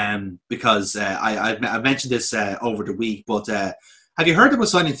 Because I mentioned this over the week, but have you heard that we're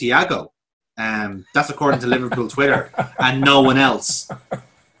signing Thiago? That's according to Liverpool Twitter, and no one else.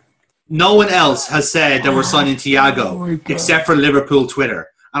 No one else has said that we're signing Thiago except for Liverpool Twitter,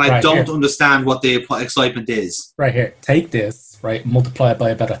 and I don't understand what the excitement is. Right here, take this, right, multiply it by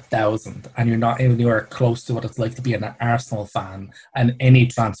about 1,000, and you're not anywhere close to what it's like to be an Arsenal fan and any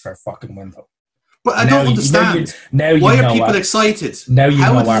transfer fucking window. But I don't understand. Why are people excited? Now you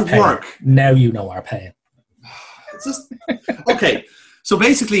How know does our it pain. work? Now you know our pain. It's just okay. So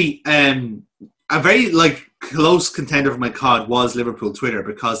basically, a very close contender for my COD was Liverpool Twitter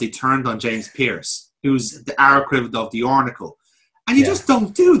because they turned on James Pearce, who's the our equivalent of the Oracle, and you just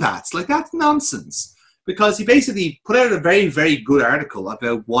don't do that. That's nonsense. Because he basically put out a very, very good article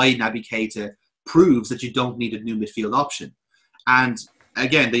about why Naby Keita proves that you don't need a new midfield option, and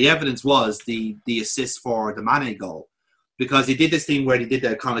again, the evidence was the assist for the Mane goal, because he did this thing where he did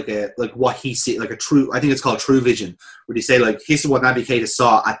that kind of what he see, a true, I think it's called true vision, where they say this is what Naby Keita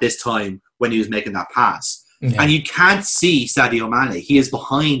saw at this time when he was making that pass, and you can't see Sadio Mane. He is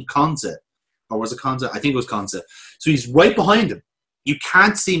behind Konsa, or was it Konsa? I think it was Konsa. So he's right behind him. You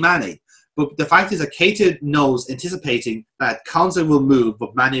can't see Mane, but the fact is that Keita knows, anticipating that Konsa will move,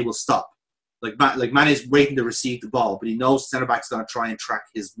 but Mane will stop. Mane is waiting to receive the ball, but he knows the centre-back's going to try and track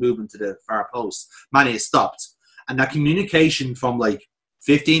his movement to the far post. Mane is stopped. And that communication from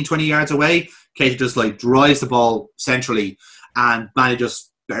 15, 20 yards away, Keita just drives the ball centrally and Mane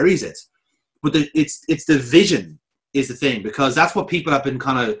just buries it. But it's the vision is the thing, because that's what people have been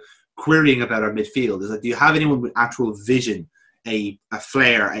kind of querying about our midfield, is that do you have anyone with actual vision, a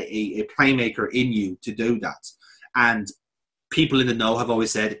flair, a playmaker in you to do that? And people in the know have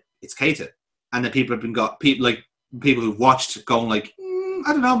always said it's Keita. And then people have been people who've watched going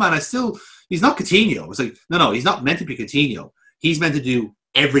I don't know, man. He's not Coutinho. It's no, he's not meant to be Coutinho. He's meant to do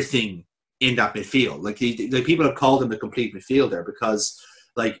everything in that midfield. People have called him a complete midfielder because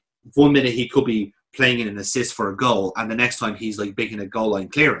 1 minute he could be playing in an assist for a goal, and the next time he's making a goal line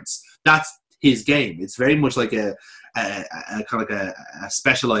clearance. That's his game. It's very much like a kind of a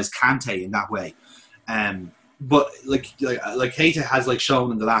specialized Kante in that way. But Keita has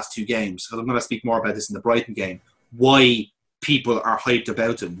shown in the last two games, because I'm going to speak more about this in the Brighton game, why people are hyped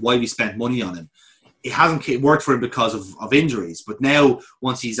about him, why we spent money on him. It hasn't worked for him because of injuries, but now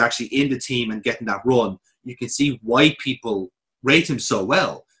once he's actually in the team and getting that run, you can see why people rate him so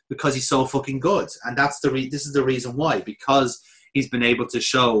well, because he's so fucking good. And that's this is the reason why, because he's been able to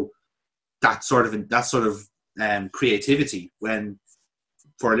show that sort of creativity when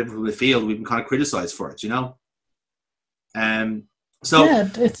for Liverpool midfield we've been kind of criticised for it,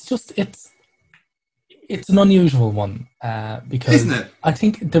 it's an unusual one because isn't it? I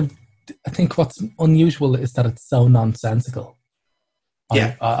think what's unusual is that it's so nonsensical.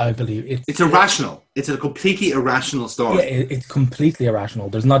 Yeah, I believe it's irrational. It's a completely irrational story. Yeah, it's completely irrational.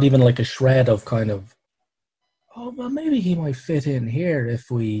 There's not even a shred of kind of, oh well, maybe he might fit in here if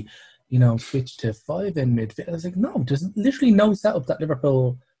we, switch to 5 in midfield. I was no, there's literally no setup that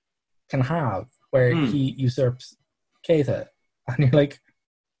Liverpool can have where he usurps Keita, and you're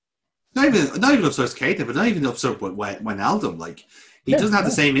Not even upstairs Keita, but not even upstairs Wijnaldum. Like, he doesn't have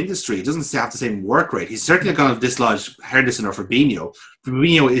the same industry. He doesn't have the same work rate. He's certainly going to dislodge Henderson or Fabinho.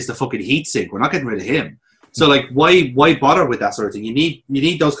 Fabinho is the fucking heat sink. We're not getting rid of him. So, like, why bother with that sort of thing? You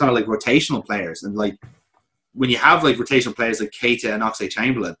need those kind of, like, rotational players. And, like, when you have, like, rotational players like Keita and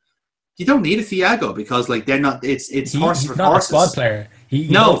Oxlade-Chamberlain, you don't need a Thiago because, like, they're not. It's horses for not horses. A squad player.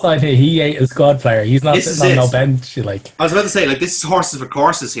 He ain't a squad player. He's not sitting on no bench. Like, I was about to say, like, this is horses for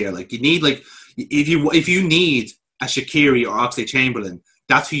courses here. Like, you need, like, if you need a Shaqiri or Oxlade-Chamberlain,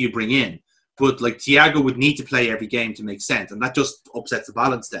 that's who you bring in. But, like, Thiago would need to play every game to make sense, and that just upsets the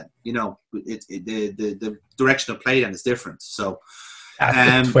balance. Then, you know, the direction of play then is different. So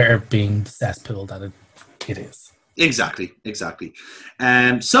that's where being cesspool that it is. Exactly.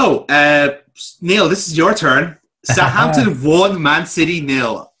 So, Neil, this is your turn. Southampton 1, Man City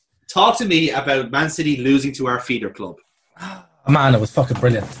 0. Talk to me about Man City losing to our feeder club. Man, it was fucking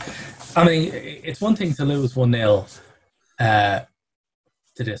brilliant. I mean, it's one thing to lose 1-0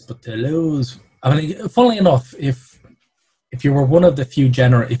 to this, but to lose... I mean, funnily enough, if you were one of the few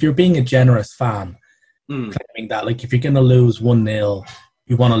if you're being a generous fan, claiming that, like, if you're going to lose 1-0,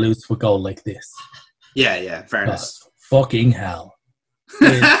 you want to lose to a goal like this. Yeah, fairness. But fucking hell.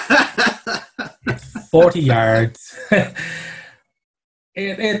 It's 40 yards.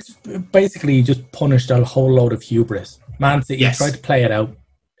 It's basically just punished a whole load of hubris. Man City tried to play it out.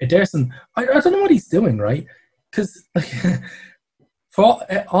 Ederson, I don't know what he's doing, right? Because for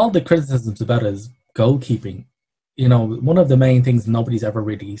all the criticisms about his goalkeeping, you know, one of the main things nobody's ever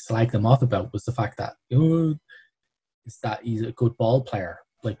really slagged him off about was the fact that he's a good ball player,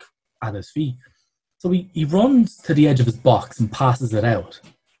 like, at his feet. So he runs to the edge of his box and passes it out,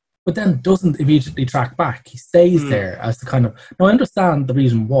 but then doesn't immediately track back. He stays there as the kind of... Now, I understand the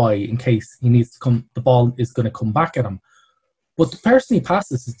reason why, in case he needs to come, the ball is going to come back at him. But the person he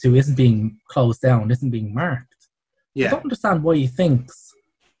passes it to isn't being closed down, isn't being marked. Yeah. I don't understand why he thinks,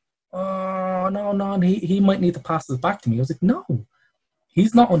 oh, no, he might need to pass this back to me. I was like, no.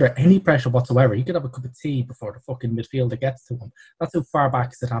 He's not under any pressure whatsoever. He could have a cup of tea before the fucking midfielder gets to him. That's how far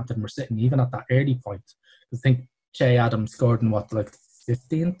back Southampton were sitting, even at that early point. I think Che Adams scored in,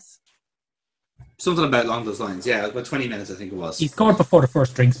 15th? Something along those lines, yeah. About 20 minutes, I think it was. He scored before the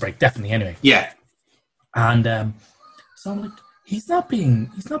first drinks break, definitely, anyway. Yeah. And so I'm like, he's not being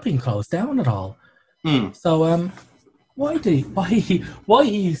closed down at all. So why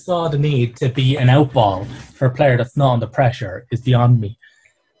he saw the need to be an outball for a player that's not under pressure is beyond me.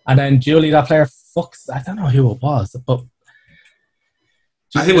 And then Julie, that player fucks... I don't know who it was, but...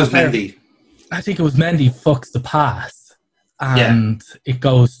 I think it was Mendy. I think it was Mendy fucks the pass. And it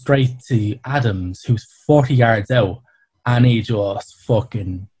goes straight to Adams, who's 40 yards out. And he just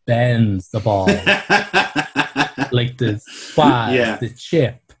fucking bends the ball. Like the spaz, the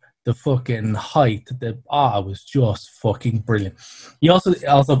chip, the fucking height, it was just fucking brilliant. He also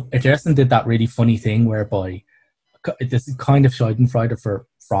Ederson did that really funny thing whereby this is kind of Schadenfreude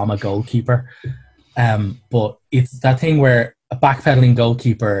from a goalkeeper, but it's that thing where a backpedaling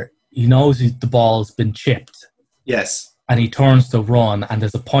goalkeeper, he knows the ball's been chipped, and he turns to run, and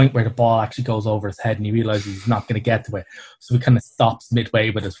there's a point where the ball actually goes over his head, and he realizes he's not going to get to it, so he kind of stops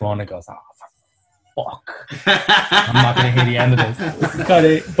midway with his run and goes, fuck. I'm not going to hear the end of this.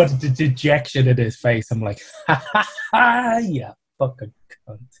 But the dejection in his face, I'm like, yeah, fucking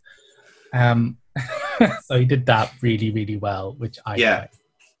cunt. So he did that really, really well, which I liked.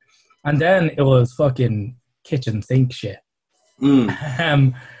 And then it was fucking kitchen sink shit.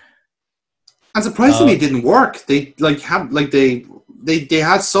 And surprisingly, it didn't work. They they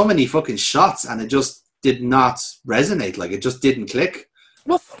had so many fucking shots, and it just did not resonate. Like, it just didn't click.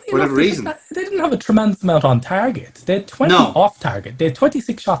 Well, for whatever reason. They didn't have a tremendous amount on target. They had 20 off target. They had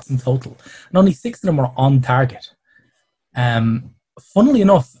 26 shots in total, and only 6 of them were on target. Funnily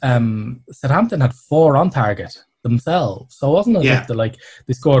enough, Southampton had 4 on target themselves. So it wasn't as if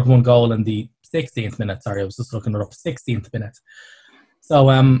they scored 1 goal in the 16th minute. Sorry, I was just looking it up. 16th minute. So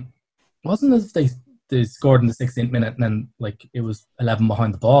it wasn't as if they scored in the 16th minute and then it was 11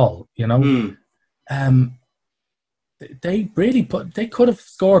 behind the ball, you know? They really they could have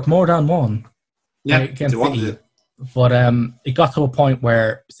scored more than 1 against City. But it got to a point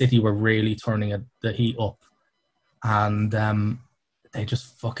where City were really turning the heat up. And they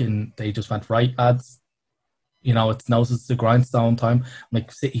just went, right, lads. You know, it's noses to grindstone time.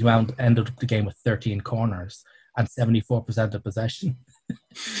 City ended up the game with 13 corners and 74% of possession.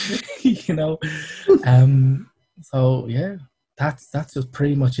 You know? So, yeah, that's just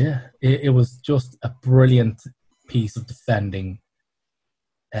pretty much it. It was just a brilliant piece of defending.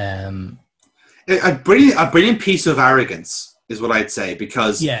 A brilliant piece of arrogance is what I'd say,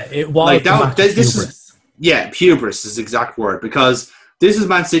 because it was like that. This hubris. is hubris is the exact word, because this is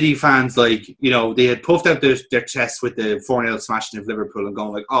Man City fans, like, you know, they had puffed out their chests with the 4-0 smashing of Liverpool and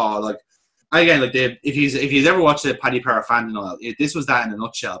going like, oh, like, again, like, if he's ever watched the Paddy Power fan and all, this was that in a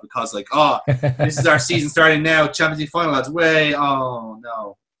nutshell, because like, oh, this is our season starting now, Champions League final, lads, oh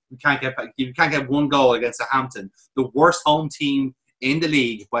no, you can't get one goal against Southampton, the worst home team in the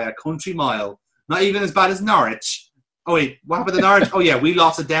league by a country mile, not even as bad as Norwich. Oh wait, what happened to Norwich? Oh yeah, we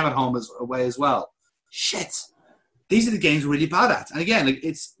lost to them at home away as well. Shit. These are the games we're really bad at. And again, like,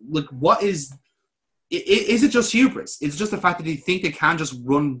 it's like, what is it just hubris? It's just the fact that they think they can just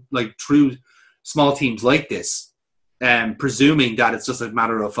run like through small teams like this, presuming that it's just a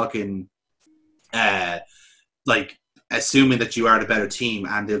matter of fucking like assuming that you are the better team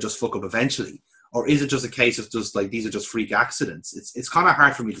and they'll just fuck up eventually. Or is it just a case of just like these are just freak accidents? It's kind of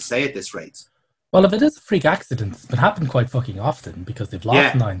hard for me to say at this rate. Well, if it is a freak accident, it's been happening quite fucking often because they've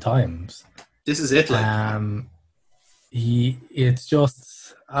lost 9 times. This is it, like. It's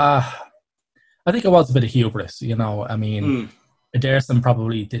just, I think it was a bit of hubris, you know. I mean, Ederson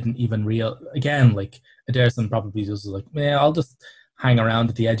probably didn't even Ederson probably just was like, yeah, I'll just hang around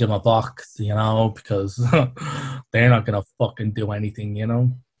at the edge of my box, you know, because they're not going to fucking do anything, you know.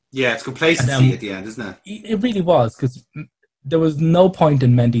 Yeah, it's complacency at the end, isn't it? It really was, because there was no point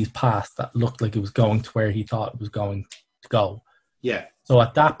in Mendy's pass that looked like it was going to where he thought it was going to go. Yeah. So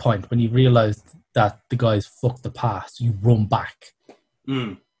at that point, when you realised that the guys fucked the pass, you run back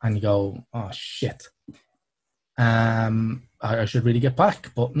and you go, oh shit, I should really get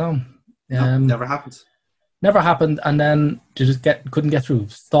back, but no, never happened. And then you just couldn't get through.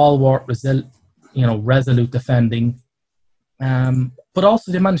 Stalwart, resolute defending, but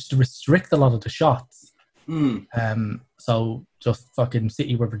also they managed to restrict a lot of the shots. So just fucking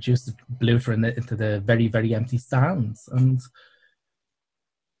City were reduced to Bluter into the very, very empty stands, and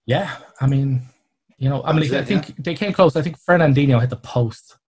yeah, I mean. You know, I think they came close. I think Fernandinho hit the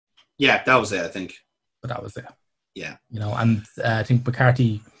post. Yeah, that was it, I think. But that was it. Yeah. You know, and I think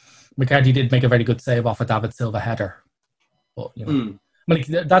McCarthy did make a very good save off a David Silva header. But, you know,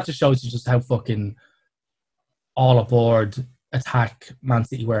 that just shows you just how fucking all aboard attack Man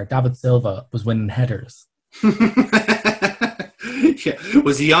City were. David Silva was winning headers. Yeah.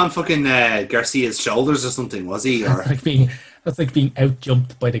 Was he on fucking Garcia's shoulders or something, was he? Or? That's like being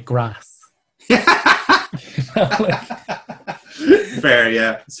out-jumped by the grass. Fair,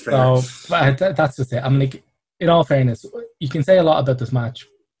 yeah, it's fair. So that's just it. I mean, like, in all fairness, you can say a lot about this match,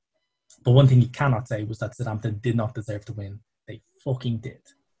 but one thing you cannot say was that Southampton did not deserve to win. They fucking did.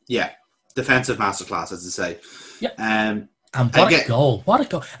 Yeah, defensive masterclass, as I say. Yeah, and what a goal! What a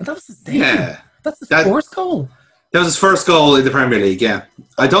goal! And that was his debut. Yeah, that's his first goal. That was his first goal in the Premier League, yeah.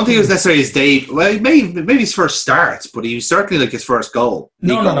 I don't think it was necessarily his debut. Well, maybe his first start, but he was certainly like his first goal.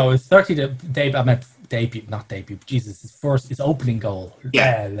 No. His 30th debut. I meant debut, not debut. Jesus, his opening goal.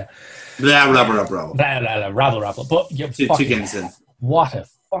 Yeah. Rabble. But two games in. What a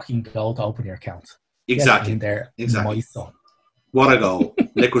fucking goal to open your account. Exactly. In there, exactly. My son. What a goal.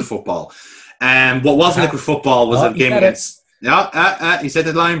 Liquid football. What wasn't liquid football was a game against... he said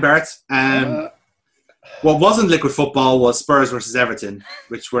the line, Bart. What wasn't liquid football was Spurs versus Everton,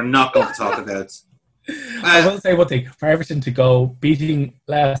 which we're not going to talk about. I will say one thing. For Everton to go beating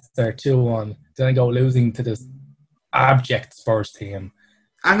Leicester 2-1, then go losing to this abject Spurs team.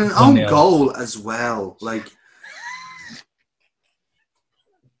 And an own goal as well. Like...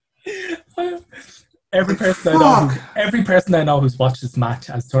 Every person I know who's watched this match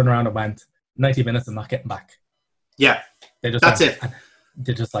has turned around and went, 90 minutes and not getting back. Yeah, that's it.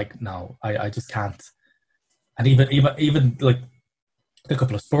 They're just like, no, I just can't. And even like a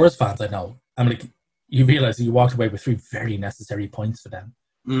couple of Spurs fans I know, I'm like, you realise you walked away with 3 very necessary points for them.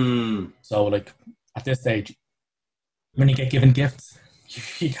 So like at this stage, when you get given gifts,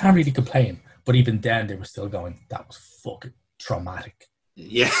 you can't really complain. But even then, they were still going, that was fucking traumatic.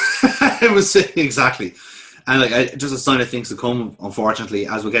 Yeah, it was exactly. And like just a sign of things to come, unfortunately,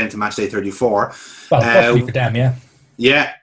 as we get into Matchday 34. Well, hopefully for them, yeah. Yeah,